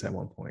 bases at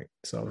one point.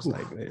 So I was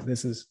like,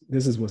 this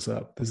is what's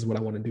up. This is what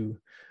I want to do.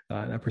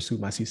 And I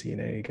pursued my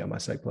CCNA, got my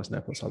Sec Plus,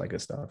 Net Plus, all that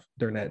good stuff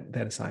during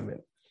that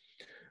assignment.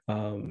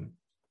 Um,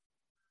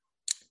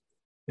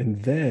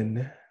 and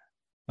then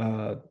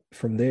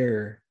from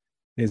there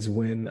is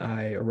when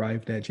I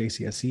arrived at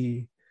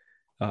JCSE.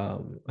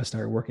 I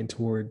started working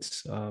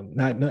towards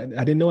not I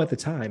didn't know at the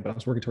time, but I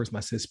was working towards my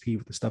CISSP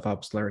with the stuff I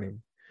was learning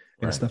and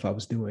the Right. stuff I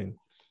was doing.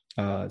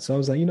 So I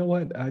was like, you know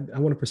what, I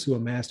want to pursue a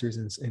master's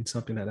in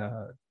something that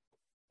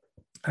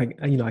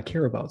I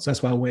care about. So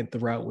that's why I went the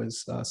route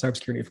was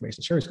cybersecurity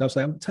information assurance. I was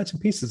like, I'm touching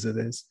pieces of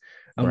this.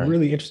 I'm Right.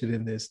 really interested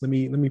in this. Let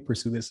me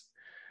pursue this.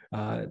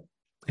 Uh,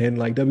 and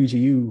like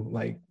WGU,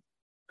 like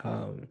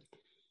um,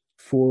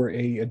 for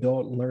a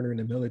adult learner in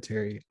the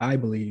military, I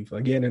believe,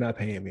 again, they're not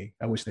paying me.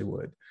 I wish they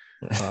would.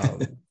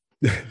 Um,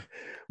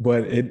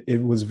 but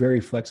it was very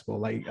flexible.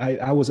 Like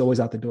I was always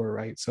out the door,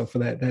 right? So for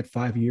that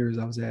 5 years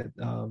I was at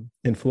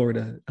in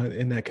Florida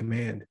in that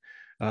command,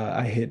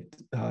 I hit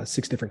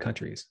 6 different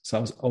countries. So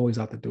I was always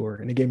out the door,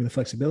 and it gave me the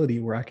flexibility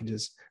where I can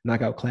just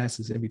knock out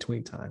classes in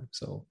between time.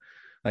 So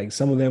like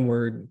some of them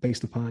were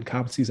based upon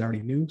competencies I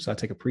already knew. So I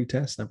take a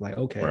pre-test and I'm like,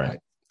 okay, Right.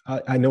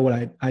 I know what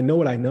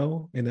I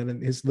know, and then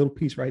this little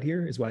piece right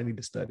here is what I need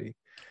to study.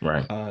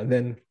 Right.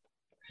 Then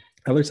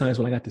other times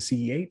when I got to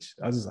CEH,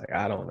 I was just like,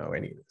 I don't know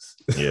any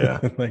of Yeah.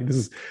 this. Like this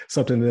is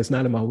something that's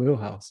not in my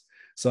wheelhouse.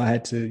 So I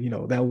had to,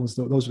 those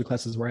were the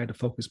classes where I had to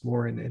focus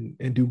more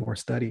and do more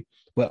study.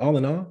 But all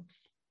in all,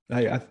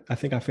 I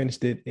think I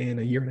finished it in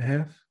a year and a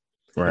half,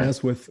 and Right.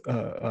 that's with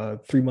a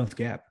 3 month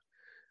gap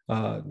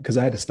because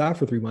I had to stop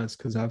for 3 months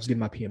because I was getting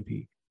my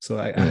PMP. So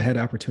I Mm. had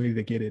the opportunity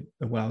to get it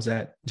when I was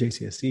at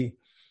JCSC.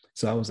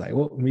 So I was like,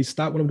 well, let me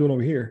stop what I'm doing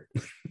over here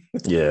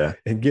Yeah.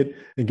 and get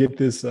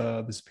this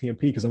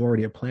PMP because I'm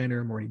already a planner.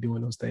 I'm already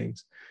doing those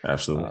things.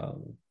 Absolutely.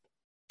 Um,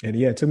 and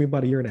yeah, it took me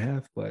about a year and a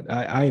half, but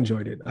I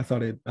enjoyed it. I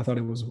thought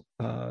it was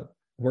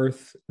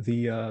worth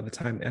the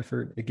time and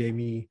effort. It gave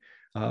me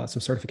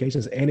some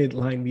certifications, and it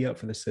lined me up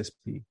for the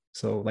CISSP.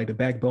 So like the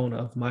backbone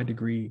of my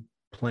degree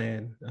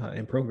plan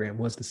and program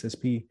was the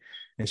CISSP.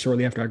 And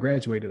shortly after I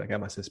graduated, I got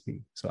my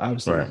CISSP. So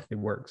obviously Right. it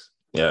works.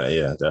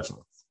 Yeah,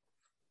 definitely.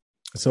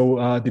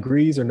 So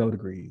degrees or no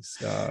degrees?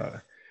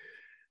 So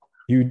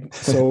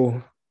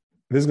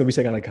this is going to be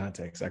taken out of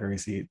context. I can already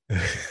see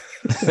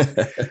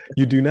it.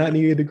 You do not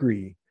need a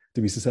degree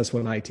to be successful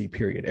in IT,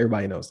 period.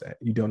 Everybody knows that.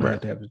 You don't Right.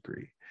 have to have a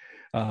degree.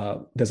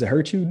 Does it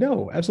hurt you?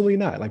 No, absolutely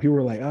not. Like people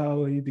were like,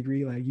 oh, you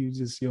degree, like you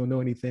don't know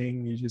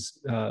anything. You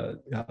just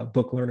a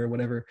book learner,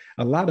 whatever.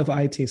 A lot of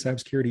IT and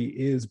cybersecurity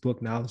is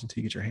book knowledge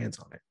until you get your hands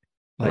on it.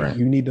 Like Right.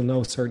 you need to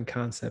know certain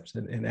concepts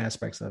and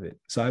aspects of it.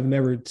 So I've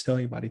never tell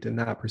anybody to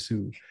not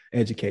pursue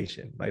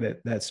education.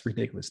 Like that's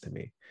ridiculous to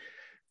me.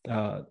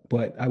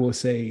 But I will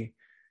say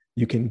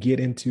you can get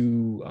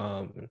into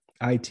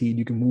IT,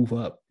 you can move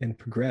up and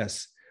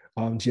progress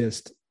on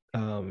just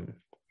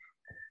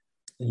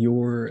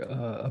your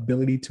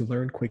ability to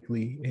learn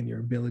quickly and your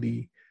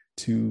ability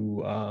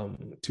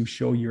to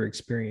show your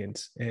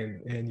experience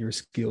and your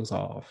skills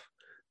off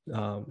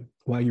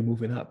while you're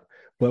moving up.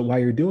 But while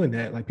you're doing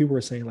that, like people were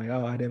saying, like,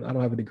 oh, I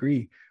don't have a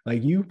degree.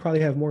 Like you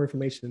probably have more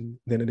information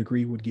than a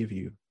degree would give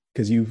you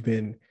because you've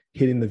been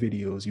hitting the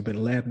videos, you've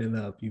been labbing it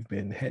up, you've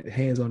been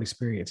hands-on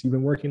experience, you've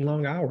been working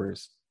long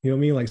hours. You know what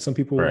I mean? Like some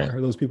people Right. are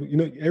those people,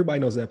 everybody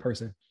knows that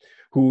person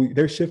who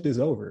their shift is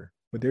over,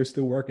 but they're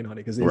still working on it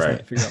because they just have Right.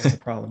 to figure out what the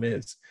problem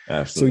is. So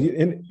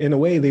Absolutely. in a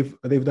way,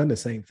 they've done the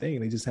same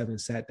thing. They just haven't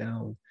sat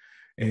down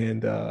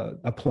and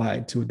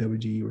applied to a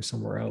WGU or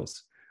somewhere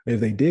else. If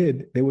they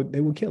did, they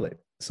would kill it.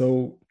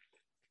 So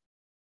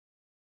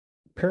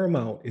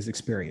paramount is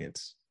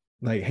experience.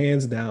 Like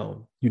hands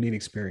down, you need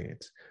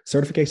experience.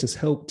 Certifications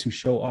help to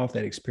show off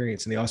that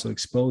experience, and they also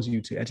expose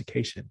you to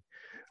education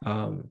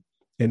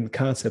and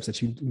concepts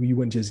that you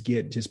wouldn't just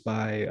get just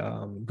by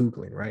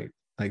Googling, right?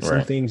 Like some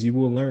Right. things you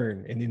will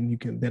learn, and then you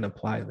can then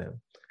apply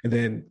them. And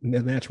then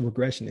the natural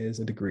progression is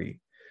a degree.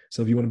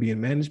 So if you want to be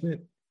in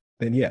management,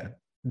 then yeah,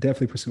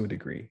 definitely pursue a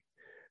degree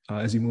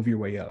as you move your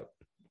way up.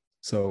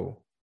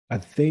 So I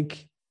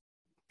think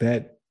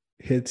that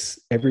hits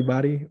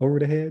everybody over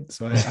the head.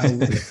 So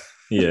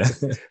Yeah.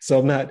 so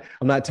I'm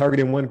not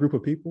targeting one group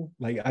of people.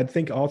 Like I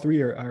think all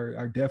three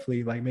are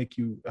definitely like make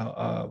you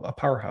a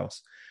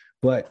powerhouse.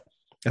 But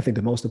I think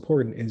the most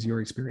important is your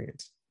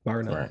experience,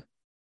 bar none. Right.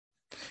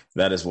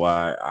 That is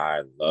why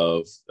I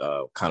love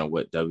kind of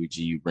what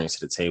WGU brings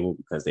to the table,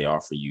 because they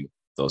offer you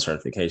those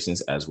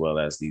certifications as well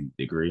as the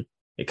degree.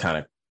 It kind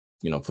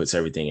of, puts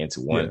everything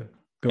into Yeah, one.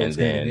 goes And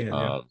hand in then,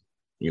 hand.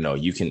 Yeah,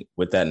 you can,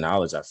 with that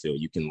knowledge, I feel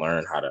you can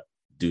learn how to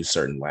do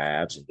certain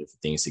labs and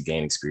different things to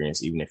gain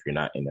experience, even if you're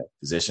not in a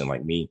position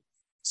like me.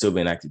 Still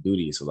being active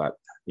duty, it's a lot,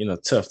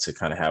 tough to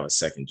kind of have a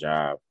second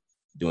job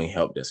doing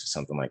help desk or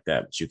something like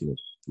that. But you can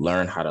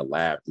learn how to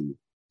lab through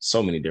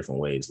so many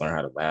different ways, learn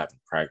how to lab and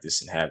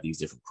practice and have these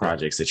different yeah.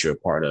 projects that you're a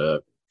part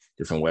of,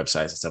 different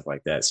websites and stuff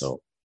like that.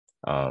 So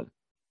um,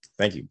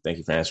 thank you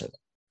for answering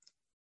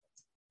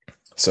that.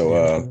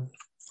 So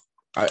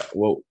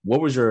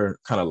what was your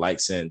kind of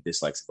likes and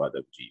dislikes about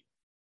WG?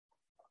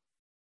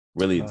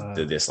 Really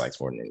the dislikes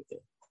more than anything.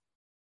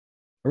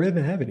 I really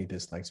didn't have any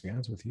dislikes, to be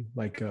honest with you.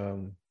 Like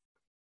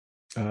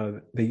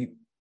they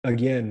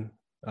again,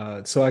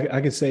 so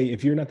I could say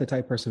if you're not the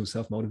type of person who's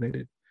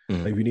self-motivated,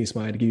 like if you need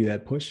somebody to give you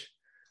that push,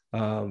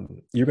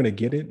 you're going to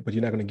get it, but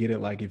you're not going to get it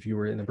like if you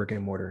were in a brick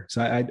and mortar.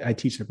 So I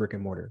teach a brick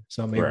and mortar,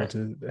 so I'm able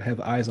to have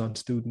eyes on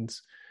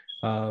students.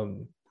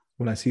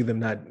 When I see them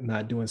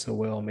not doing so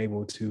well, I'm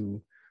able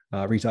to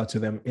reach out to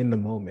them in the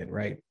moment,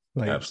 right?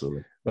 Like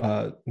Absolutely.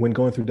 When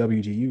going through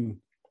WGU,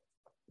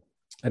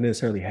 I didn't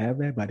necessarily have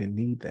that, but I didn't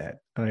need that.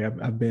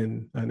 I've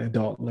been an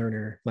adult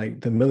learner.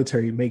 Like the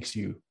military makes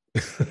you,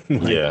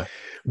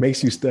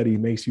 makes you study,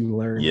 makes you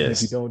learn. Yes. And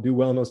if you don't do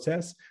well on those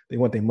tests, they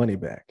want their money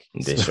back.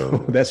 They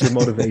so that's your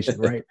motivation,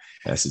 right?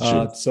 That's the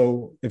truth.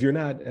 So if you're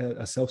not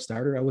a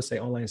self-starter, I would say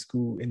online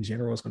school in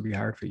general is going to be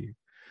hard for you.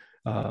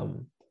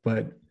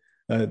 But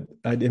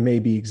it may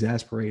be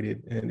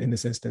exasperated in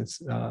this instance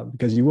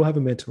because you will have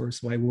a mentor.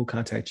 Somebody will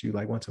contact you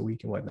like once a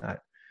week and whatnot,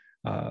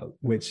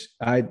 which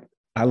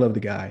I love the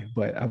guy,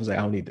 but I was like,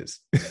 I don't need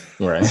this.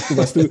 Right.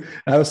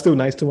 I was still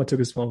nice to him. I took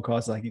his phone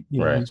calls. Like,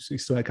 right. he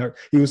still had cover.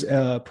 He was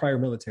prior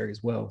military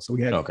as well. So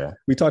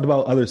we talked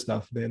about other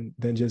stuff than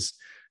just,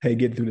 hey,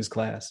 get through this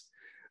class.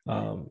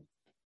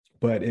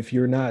 But if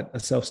you're not a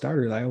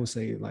self-starter, I always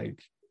say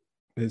like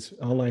this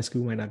online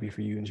school might not be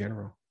for you in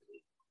general.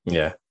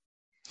 Yeah.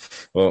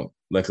 Well,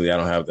 luckily I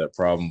don't have that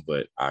problem,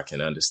 but I can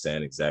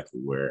understand exactly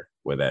where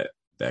that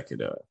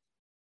could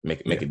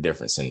make a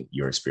difference in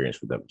your experience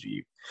with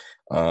WGU.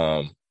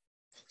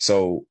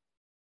 So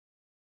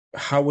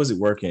how was it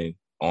working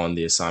on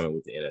the assignment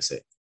with the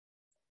NSA?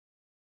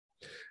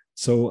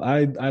 So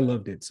I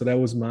loved it. So that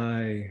was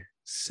my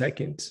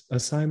second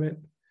assignment.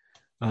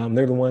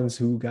 They're the ones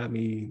who got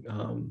me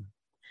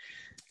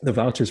the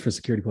vouchers for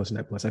Security Plus and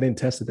Net Plus. I didn't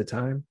test at the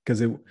time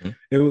because Mhm.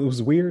 it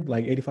was weird.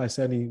 Like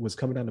 8570 was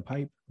coming down the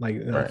pipe. Like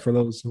Right. for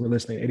those who are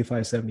listening,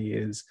 8570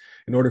 is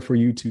in order for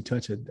you to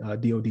touch a,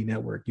 DoD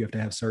network, you have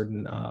to have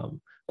certain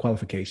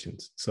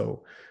qualifications.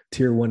 So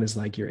tier one is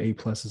like your A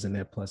pluses and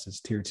Net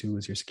pluses. Tier two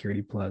is your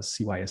Security Plus,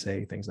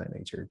 CYSA, things of that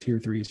nature. Tier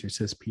three is your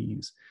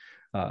CISSPs,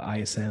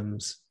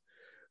 ISMs,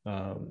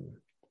 um,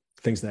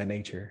 things of that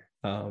nature.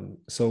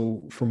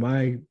 So for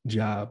my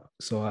job,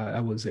 so I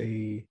was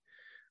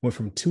went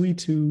from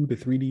 2E2 to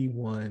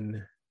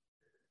 3D1.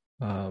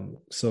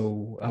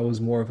 So I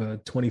was more of a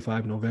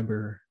 25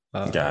 November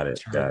Got it. Got it.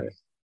 Charlie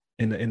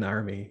in the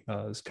Army.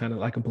 It's kind of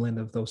like a blend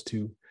of those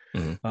two.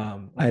 Mhm.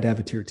 I had to have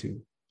a tier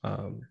two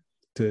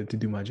to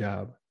do my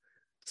job.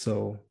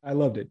 So I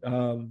loved it.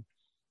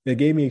 It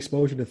gave me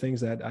exposure to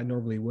things that I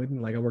normally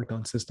wouldn't. Like I worked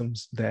on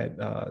systems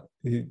that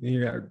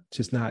you're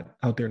just not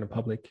out there in the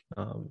public.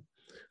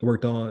 I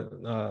worked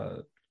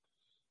on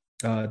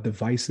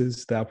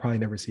devices that I'll probably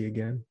never see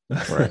again,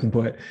 Right.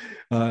 but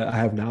I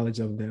have knowledge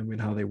of them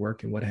and how they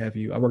work and what have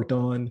you. I worked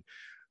on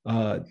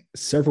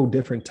several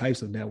different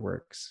types of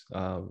networks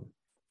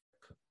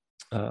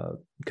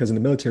because in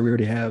the military we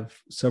already have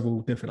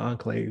several different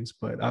enclaves,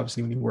 but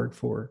obviously when you work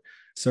for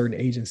certain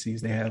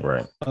agencies, they have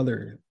Right.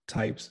 other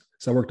types.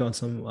 So I worked on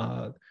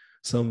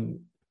some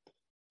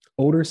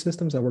older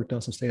systems. I worked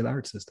on some state of the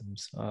art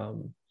systems.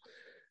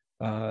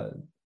 Uh,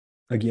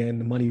 Again,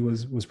 the money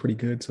was pretty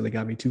good, so they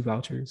got me 2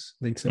 vouchers.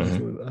 They sent me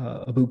to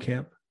a boot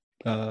camp.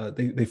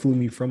 They flew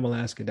me from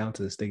Alaska down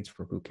to the States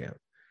for boot camp.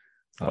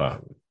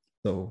 Wow.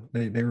 So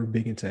they were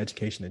big into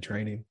education and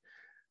training.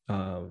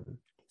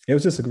 It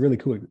was just a really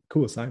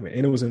cool assignment,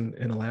 and it was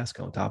in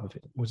Alaska on top of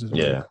it, which is a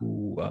really Yeah.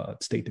 cool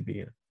state to be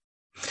in.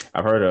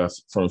 I've heard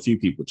from a few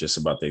people just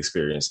about the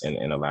experience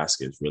in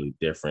Alaska is really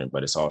different,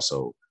 but it's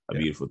also a Yeah,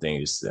 beautiful thing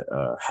just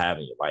to have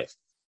in your life.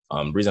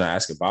 The reason I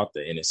ask about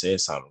the NSA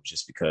assignment was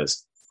just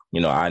because,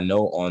 I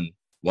know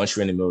once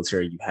you're in the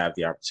military, you have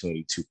the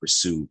opportunity to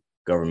pursue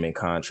government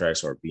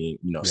contracts or yeah,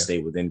 stay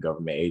within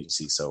government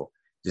agencies. So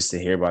just to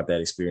hear about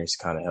that experience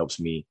kind of helps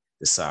me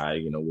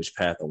decide, which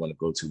path I want to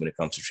go to when it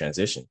comes to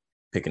transition,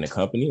 picking a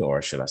company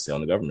or should I stay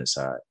on the government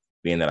side?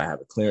 Being that I have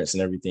a clearance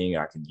and everything,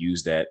 I can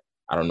use that.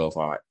 I don't know if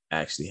I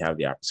actually have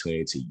the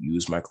opportunity to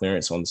use my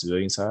clearance on the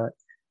civilian side,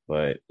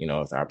 but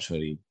if the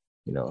opportunity,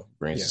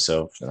 brings yeah.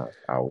 itself, then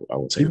I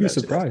will take You'd be advantage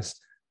of that. surprised.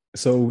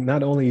 So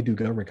not only do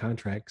government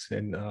contracts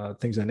and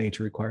things of that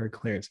nature require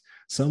clearance,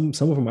 some of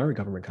them aren't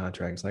government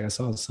contracts. Like I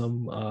saw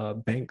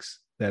some banks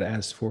that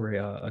asked for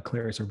a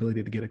clearance or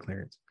ability to get a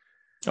clearance.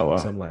 Oh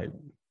So wow. I'm like,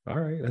 all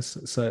right,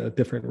 that's a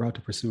different route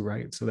to pursue,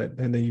 right? So that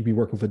and then you'd be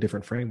working with a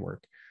different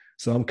framework.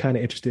 So I'm kind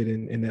of interested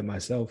in that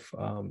myself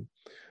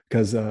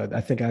because I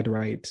think I had to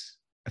write.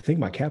 I think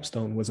my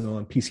capstone was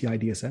on PCI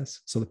DSS,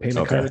 so the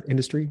payment Okay. card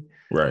industry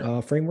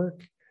Right.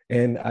 framework,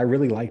 and I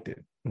really liked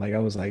it. Like I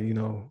was like,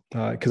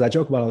 because I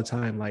joke about all the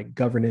time, like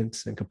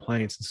governance and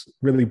compliance is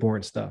really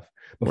boring stuff,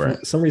 but for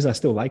Right. some reason I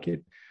still like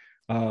it.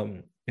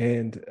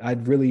 And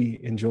I'd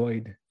really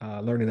enjoyed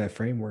learning that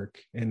framework.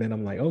 And then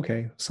I'm like,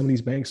 okay, some of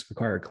these banks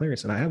require a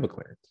clearance, and I have a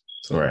clearance,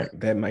 so Right.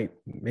 like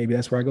maybe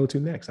that's where I go to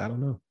next. I don't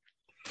know.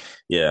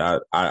 Yeah.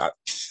 I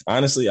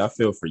honestly, I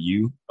feel for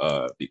you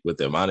with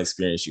the amount of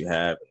experience you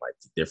have and like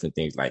the different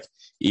things, like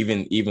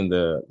even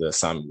the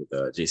assignment with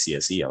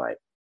JCSE, like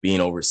being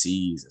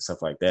overseas and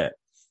stuff like that.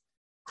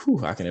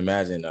 Whew, I can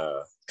imagine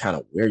kind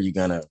of where you're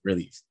gonna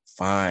really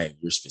find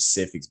your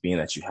specifics, being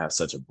that you have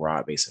such a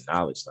broad base of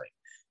knowledge. Like,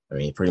 I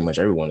mean, pretty much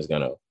everyone is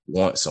gonna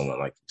want someone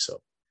like you. So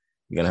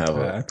you're gonna have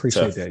I a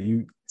appreciate that.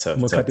 I'm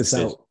gonna cut tough this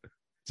decision.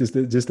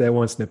 out. Just that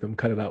one snippet. I'm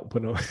cut it out.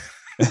 Put on.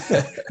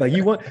 Like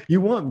you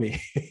want me.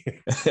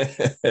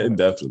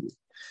 Definitely.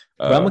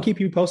 But I'm gonna keep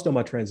you posted on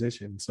my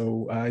transition.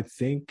 So I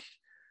think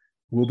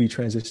we'll be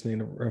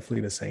transitioning roughly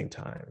the same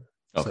time.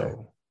 Okay.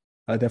 So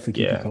I'll definitely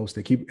keep you Yeah.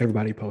 posted, keep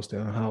everybody posted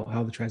on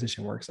how the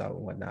transition works out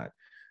and whatnot.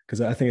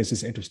 Because I think it's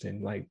just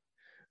interesting. Like,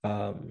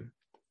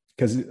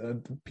 because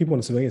people on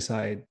the civilian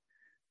side,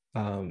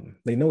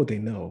 they know what they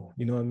know.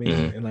 You know what I mean?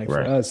 And like for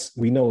Right. us,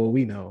 we know what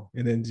we know,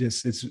 and then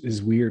just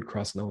it's weird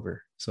crossing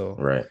over. So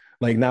Right.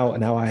 like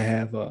now I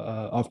have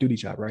a off duty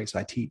job, right? So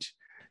I teach.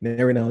 And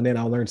every now and then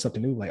I'll learn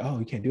something new, like, oh,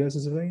 you can't do that as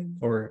a civilian,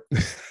 or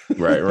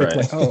Right. Right.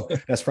 like, oh,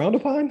 that's frowned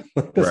upon.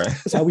 that's, Right.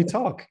 that's how we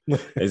talk.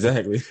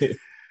 Exactly.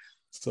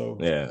 So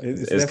Yeah.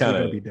 it's It's definitely kind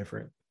going to of be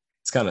different.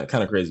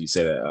 crazy you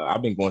say that.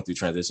 I've been going through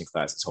transition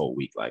class this whole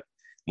week. Like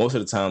most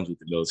of the times with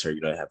the military,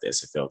 you don't have the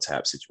SFL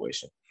TAP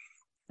situation.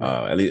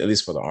 Right. At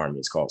least for the Army,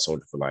 it's called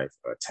Soldier for Life,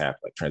 TAP,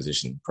 like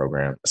transition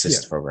program, Yeah.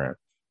 assistance program.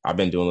 I've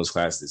been doing those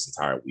classes this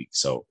entire week.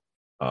 So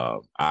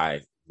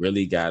I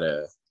really got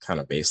a kind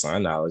of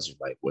baseline knowledge of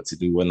like what to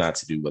do, what not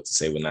to do, what to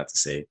say, what not to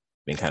say.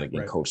 Been kind of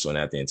getting Right. coached on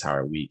that the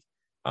entire week.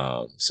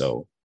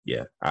 So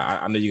yeah,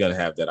 I know you're gonna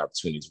have that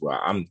opportunity as well.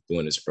 I'm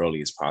doing as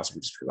early as possible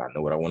just because I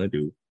know what I want to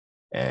do,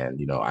 and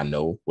I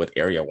know what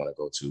area I want to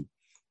go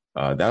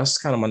to. That was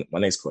kind of my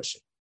next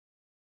question.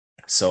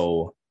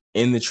 So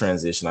in the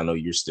transition, I know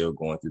you're still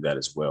going through that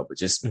as well, but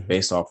just Mhm.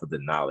 based off of the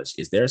knowledge,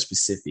 is there a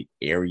specific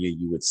area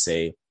you would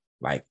say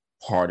like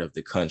part of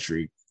the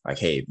country. Like,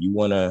 hey, if you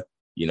want to,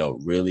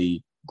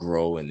 really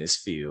grow in this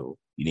field,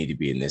 you need to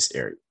be in this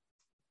area.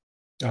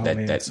 Oh That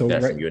man. that So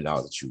that right, from your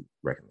knowledge you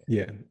recommend.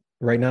 yeah,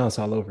 right now it's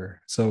all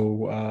over.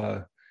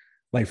 So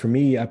like for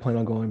me, I plan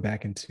on going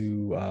back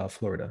into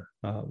Florida.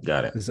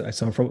 Got it.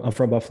 So I'm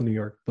from Buffalo, New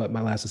York, but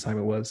my last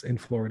assignment was in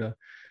Florida.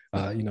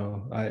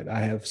 Mhm. I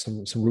have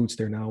some roots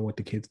there now. I want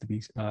the kids to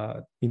be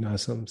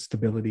some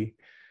stability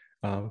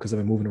because I've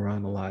been moving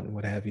around a lot and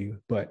what have you.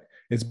 But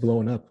it's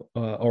blowing up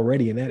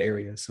already in that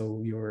area.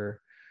 So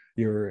your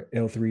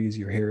L3s,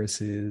 your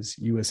Harris's,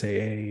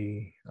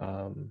 USAA,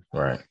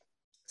 Right.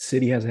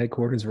 City has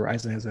headquarters,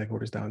 Verizon has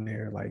headquarters down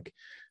there. Like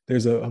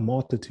there's a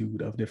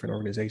multitude of different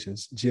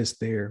organizations just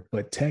there.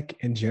 But tech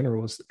in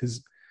general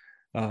is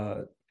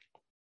uh,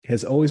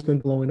 has always been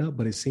blowing up,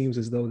 but it seems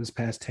as though this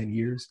past 10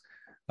 years,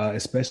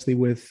 especially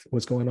with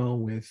what's going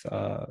on with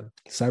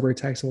cyber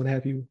attacks and what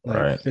have you, like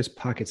Right. there's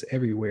pockets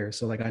everywhere.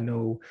 So like I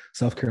know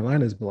South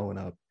Carolina is blowing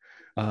up.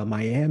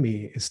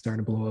 Miami is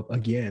starting to blow up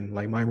again.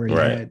 Like Miami already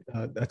Right.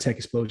 had a tech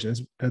explosion.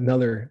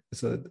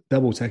 It's a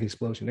double tech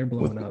explosion. They're With,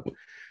 blowing up.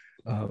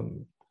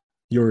 Um,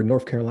 your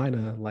North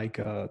Carolina, like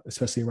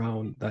especially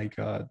around like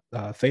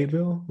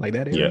Fayetteville, like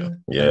that yeah. area,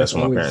 Yeah. like That's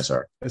where my parents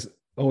are. that's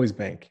always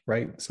bank,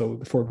 right? So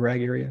the Fort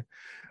Bragg area.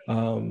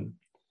 Um,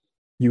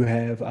 you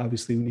have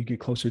obviously when you get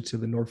closer to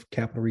the North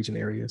Capital Region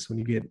areas, when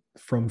you get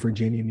from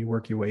Virginia and you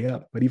work your way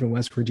up, but even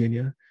West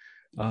Virginia,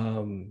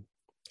 um,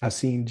 I've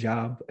seen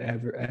job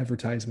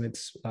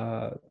advertisements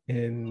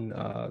in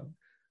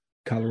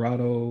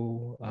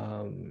Colorado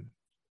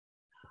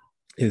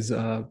is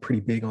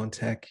pretty big on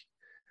tech.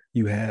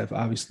 You have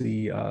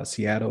obviously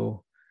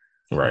Seattle.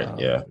 Right.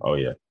 Yeah. Um, Oh,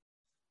 yeah.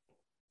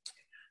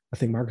 I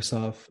think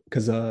Microsoft,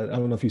 because I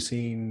don't know if you've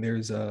seen,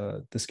 there's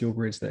the skill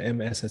bridge, the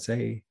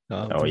MSSA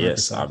Oh, through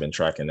yes. I've Microsoft. been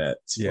tracking that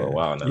for a Yeah.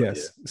 while now. Yeah.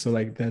 Yes. So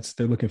like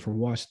they're looking for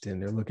Washington.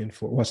 They're looking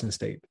for Washington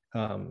State.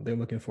 They're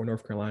looking for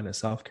North Carolina,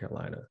 South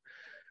Carolina.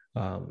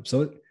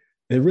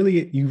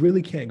 You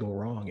really can't go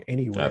wrong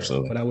anywhere.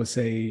 Absolutely. But I would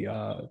say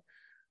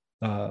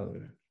uh,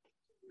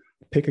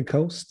 pick a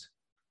coast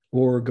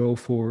or go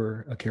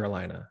for a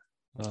Carolina.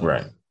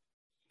 Right.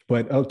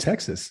 But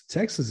Texas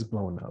is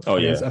blowing up. Oh,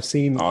 Like yeah. I've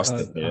seen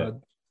Austin. Yeah.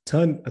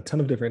 a ton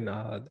of different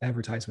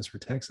advertisements for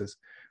Texas.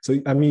 So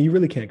I mean, you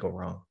really can't go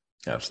wrong.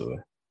 Absolutely.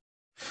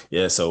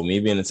 Yeah. So me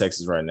being in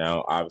Texas right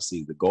now,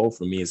 obviously the goal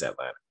for me is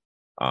Atlanta.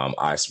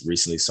 I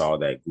recently saw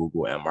that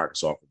Google and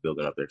Microsoft are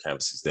building up their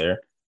campuses there,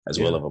 as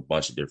well Yeah. as a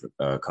bunch of different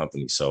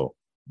companies. So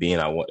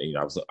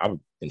I've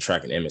been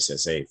tracking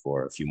MSSA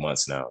for a few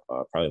months now,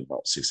 probably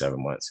about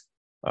 6-7 months.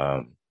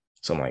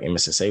 So I'm like,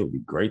 MSSA would be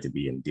great to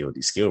be in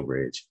DoD Skill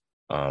Bridge.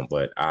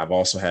 But I've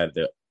also had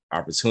the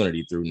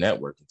opportunity through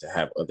networking to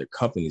have other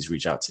companies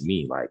reach out to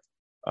me, like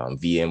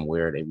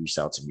VMware. They reached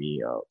out to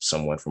me.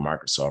 Someone from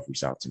Microsoft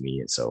reached out to me,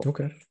 and so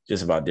Okay.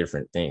 just about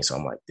different things. So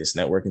I'm like, this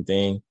networking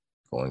thing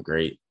going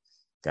great.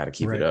 Got to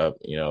keep it Right. up.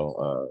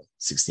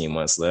 16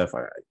 months left.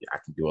 I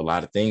can do a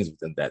lot of things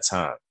within that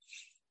time.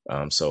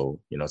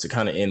 So to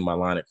kind of end my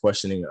line of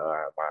questioning,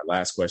 my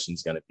last question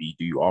is going to be: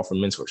 do you offer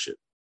mentorship?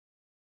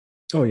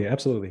 Oh yeah,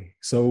 absolutely.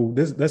 So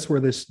that's where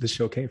this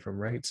show came from,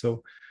 right?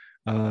 So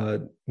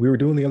we were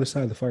doing the other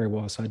side of the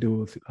firewall. So I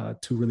do it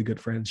with two really good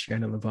friends,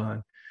 Shannon and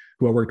Levon,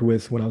 who I worked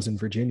with when I was in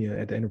Virginia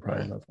at the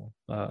enterprise Right.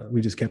 level.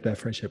 We just kept that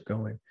friendship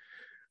going.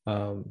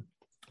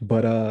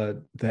 But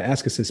the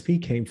Ask a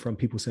CISSP came from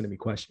people sending me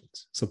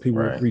questions. So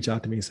people would Right. reach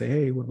out to me and say,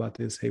 "Hey, what about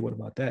this? Hey, what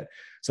about that?"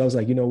 So I was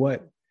like, you know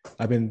what?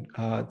 I've been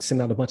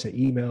sending out a bunch of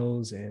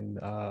emails and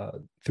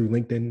through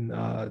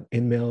LinkedIn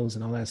in-mails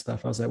and all that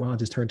stuff. I was like, well, I'll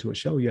just turn to a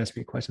show. You ask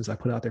me questions I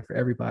put out there for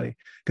everybody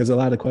because a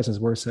lot of the questions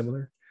were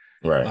similar.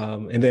 Right.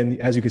 And then,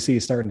 as you can see,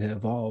 it's starting to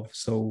evolve.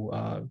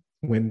 So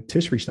when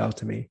Tish reached out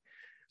to me,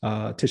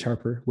 Tish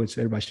Harper, which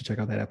everybody should check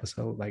out that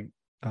episode, like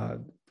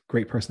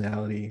great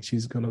personality.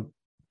 She's going to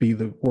be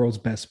the world's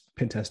best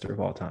pen tester of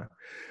all time.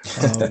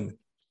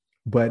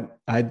 But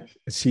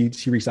she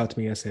reached out to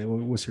me and said, well,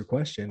 what's your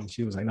question?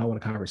 She was like, no, I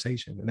want a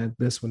conversation. And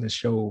that's when this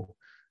show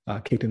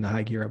kicked into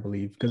high gear, I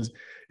believe, because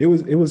it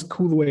was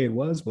cool the way it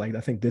was. But like,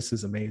 I think this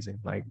is amazing.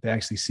 Like they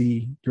actually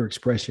see your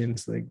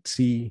expressions, like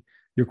see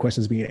your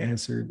questions being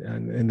answered.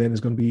 And then there's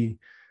going to be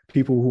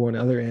people who are on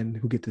the other end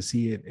who get to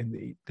see it.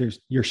 And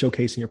you're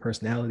showcasing your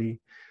personality,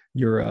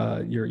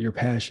 your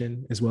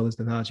passion, as well as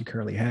the knowledge you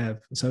currently have.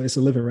 So it's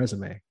a living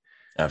resume.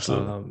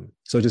 Absolutely.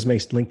 So it just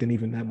makes LinkedIn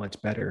even that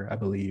much better, I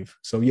believe.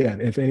 So yeah,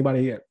 if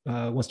anybody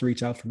wants to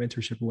reach out for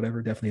mentorship or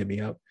whatever, definitely hit me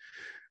up.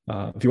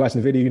 If you're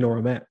watching the video, you know where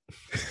I'm at.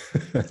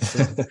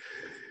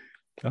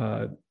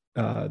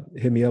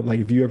 Hit me up. Like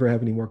if you ever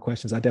have any more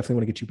questions, I definitely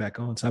want to get you back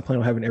on. So I plan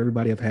on having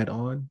everybody I've had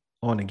on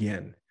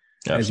again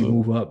as you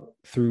move up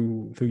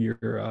through your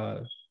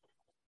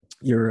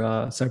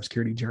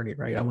cybersecurity journey,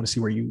 right? I want to see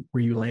where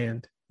you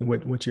land and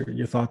what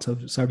your thoughts of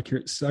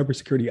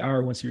cybersecurity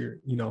are once you're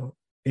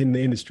in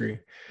the industry.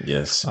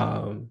 Yes.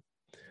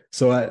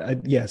 So I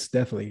yes,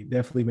 definitely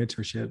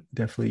mentorship,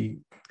 definitely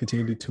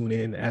continue to tune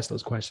in, ask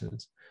those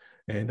questions,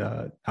 and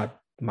I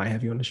might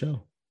have you on the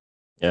show.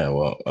 Yeah,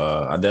 well,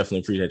 I definitely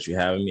appreciate you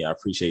having me. I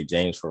appreciate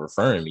James for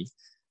referring me.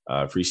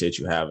 I appreciate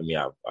you having me.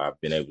 I've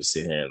been able to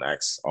sit here and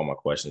ask all my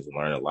questions and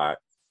learn a lot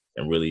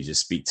and really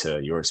just speak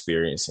to your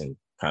experience and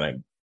kind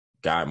of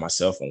guide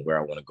myself on where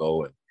I want to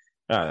go. And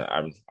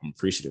I'm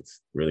appreciative,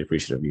 really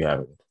appreciative of you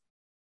having me.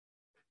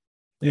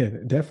 Yeah,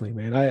 definitely,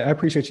 man. I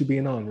appreciate you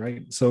being on,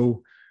 right?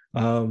 So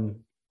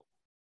um,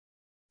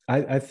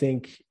 I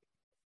think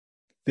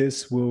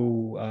this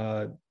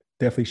will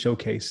definitely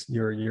showcase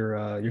your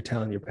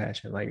talent, your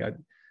passion.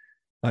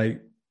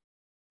 Like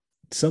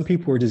some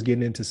people are just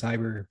getting into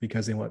cyber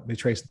because they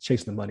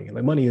chasing the money.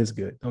 Like money is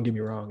good. Don't get me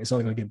wrong. It's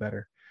only gonna get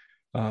better.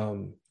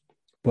 Um,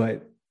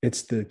 but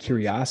it's the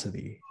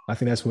curiosity. I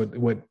think that's what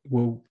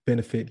will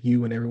benefit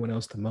you and everyone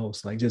else the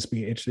most. Like just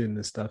being interested in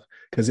this stuff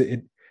because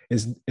it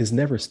is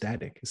never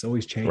static. It's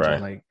always changing.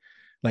 Right.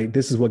 Like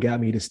this is what got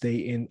me to stay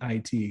in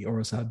IT, or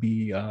else I'd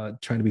be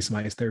trying to be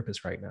somebody's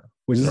therapist right now,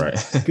 which is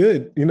Right.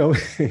 good,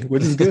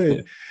 which is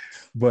good.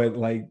 But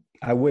like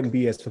I wouldn't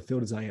be as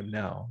fulfilled as I am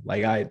now.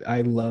 Like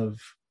I love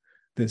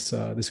this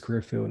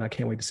career field, and I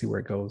can't wait to see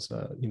where it goes.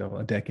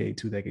 A decade,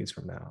 2 decades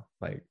from now.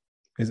 Like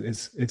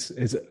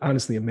it's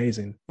honestly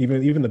amazing.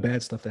 Even the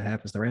bad stuff that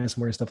happens, the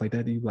ransomware and stuff like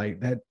that. You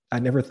like that? I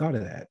never thought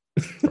of that.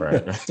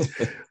 Right.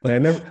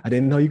 Like I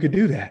didn't know you could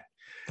do that.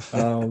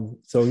 So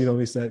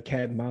it's that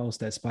cat and mouse,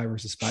 that spy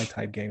versus spy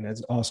type game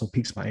that also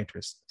piques my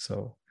interest.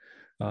 So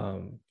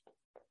um,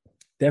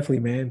 definitely,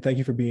 man. Thank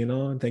you for being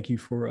on. Thank you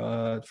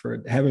for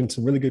having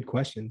some really good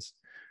questions.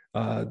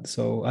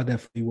 So I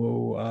definitely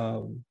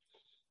will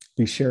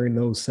be sharing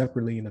those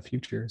separately in the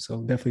future.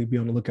 So definitely be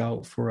on the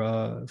lookout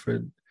for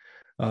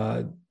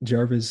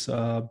Jarvis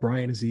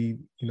Bryant, as he,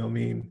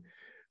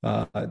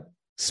 uh,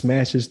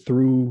 smashes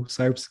through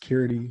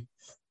cybersecurity,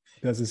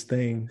 does his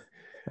thing.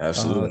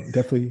 Absolutely.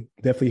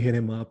 Definitely hit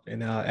him up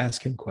and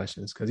ask him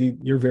questions because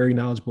you're very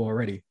knowledgeable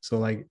already. So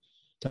like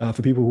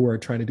for people who are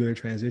trying to do their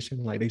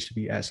transition, like they should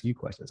be asking you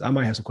questions. I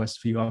might have some questions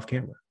for you off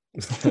camera.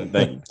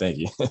 Thank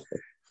you.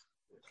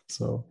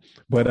 So,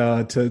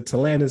 but to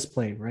land this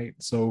plane, right?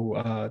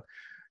 So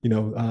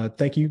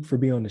thank you for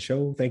being on the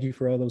show. Thank you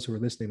for all those who are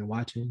listening and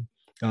watching.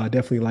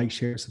 Definitely like,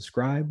 share,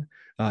 subscribe,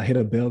 hit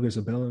a bell. There's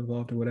a bell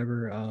involved or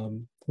whatever.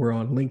 We're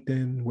on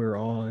LinkedIn. We're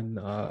on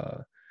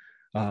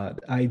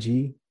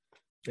IG,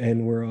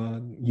 and we're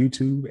on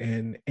YouTube.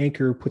 And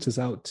Anchor puts us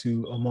out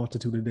to a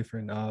multitude of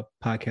different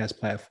podcast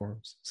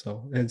platforms.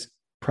 So it's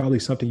probably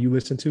something you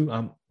listen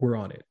to. We're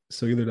on it.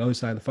 So either the other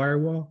side of the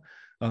firewall,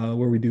 where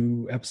we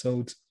do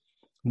episodes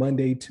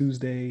Monday,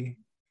 Tuesday,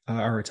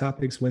 our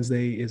topics.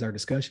 Wednesday is our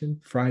discussion.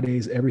 Friday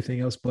is everything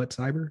else but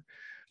cyber.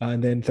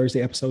 And then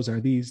Thursday episodes are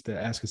these, the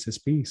Ask a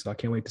CISSP. So I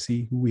can't wait to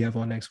see who we have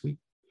on next week.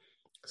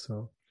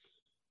 So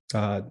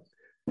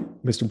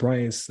Mr.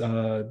 Bryant's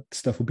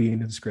stuff will be in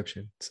the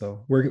description.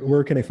 So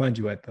where can they find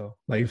you at though?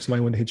 Like if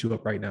somebody wanted to hit you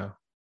up right now.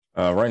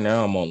 Right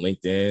now, I'm on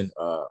LinkedIn.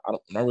 I'm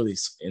not really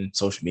in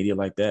social media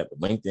like that, but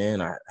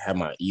LinkedIn, I have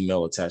my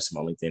email attached to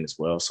my LinkedIn as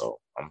well. So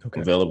I'm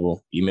Okay.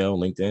 available. Email,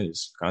 LinkedIn,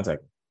 just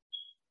contact me.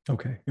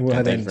 Okay. And we'll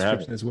have that in the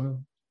description as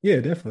well.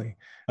 Yeah, definitely.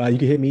 You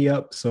can hit me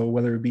up. So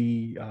whether it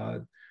be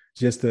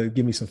just to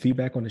give me some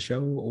feedback on the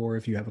show, or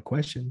if you have a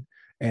question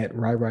at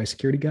RY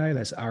Security Guy,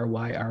 that's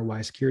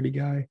RY Security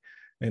Guy.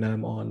 And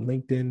I'm on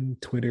LinkedIn,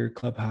 Twitter,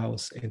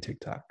 Clubhouse, and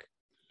TikTok.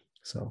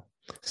 So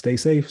stay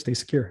safe, stay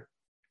secure.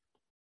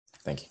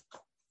 Thank you.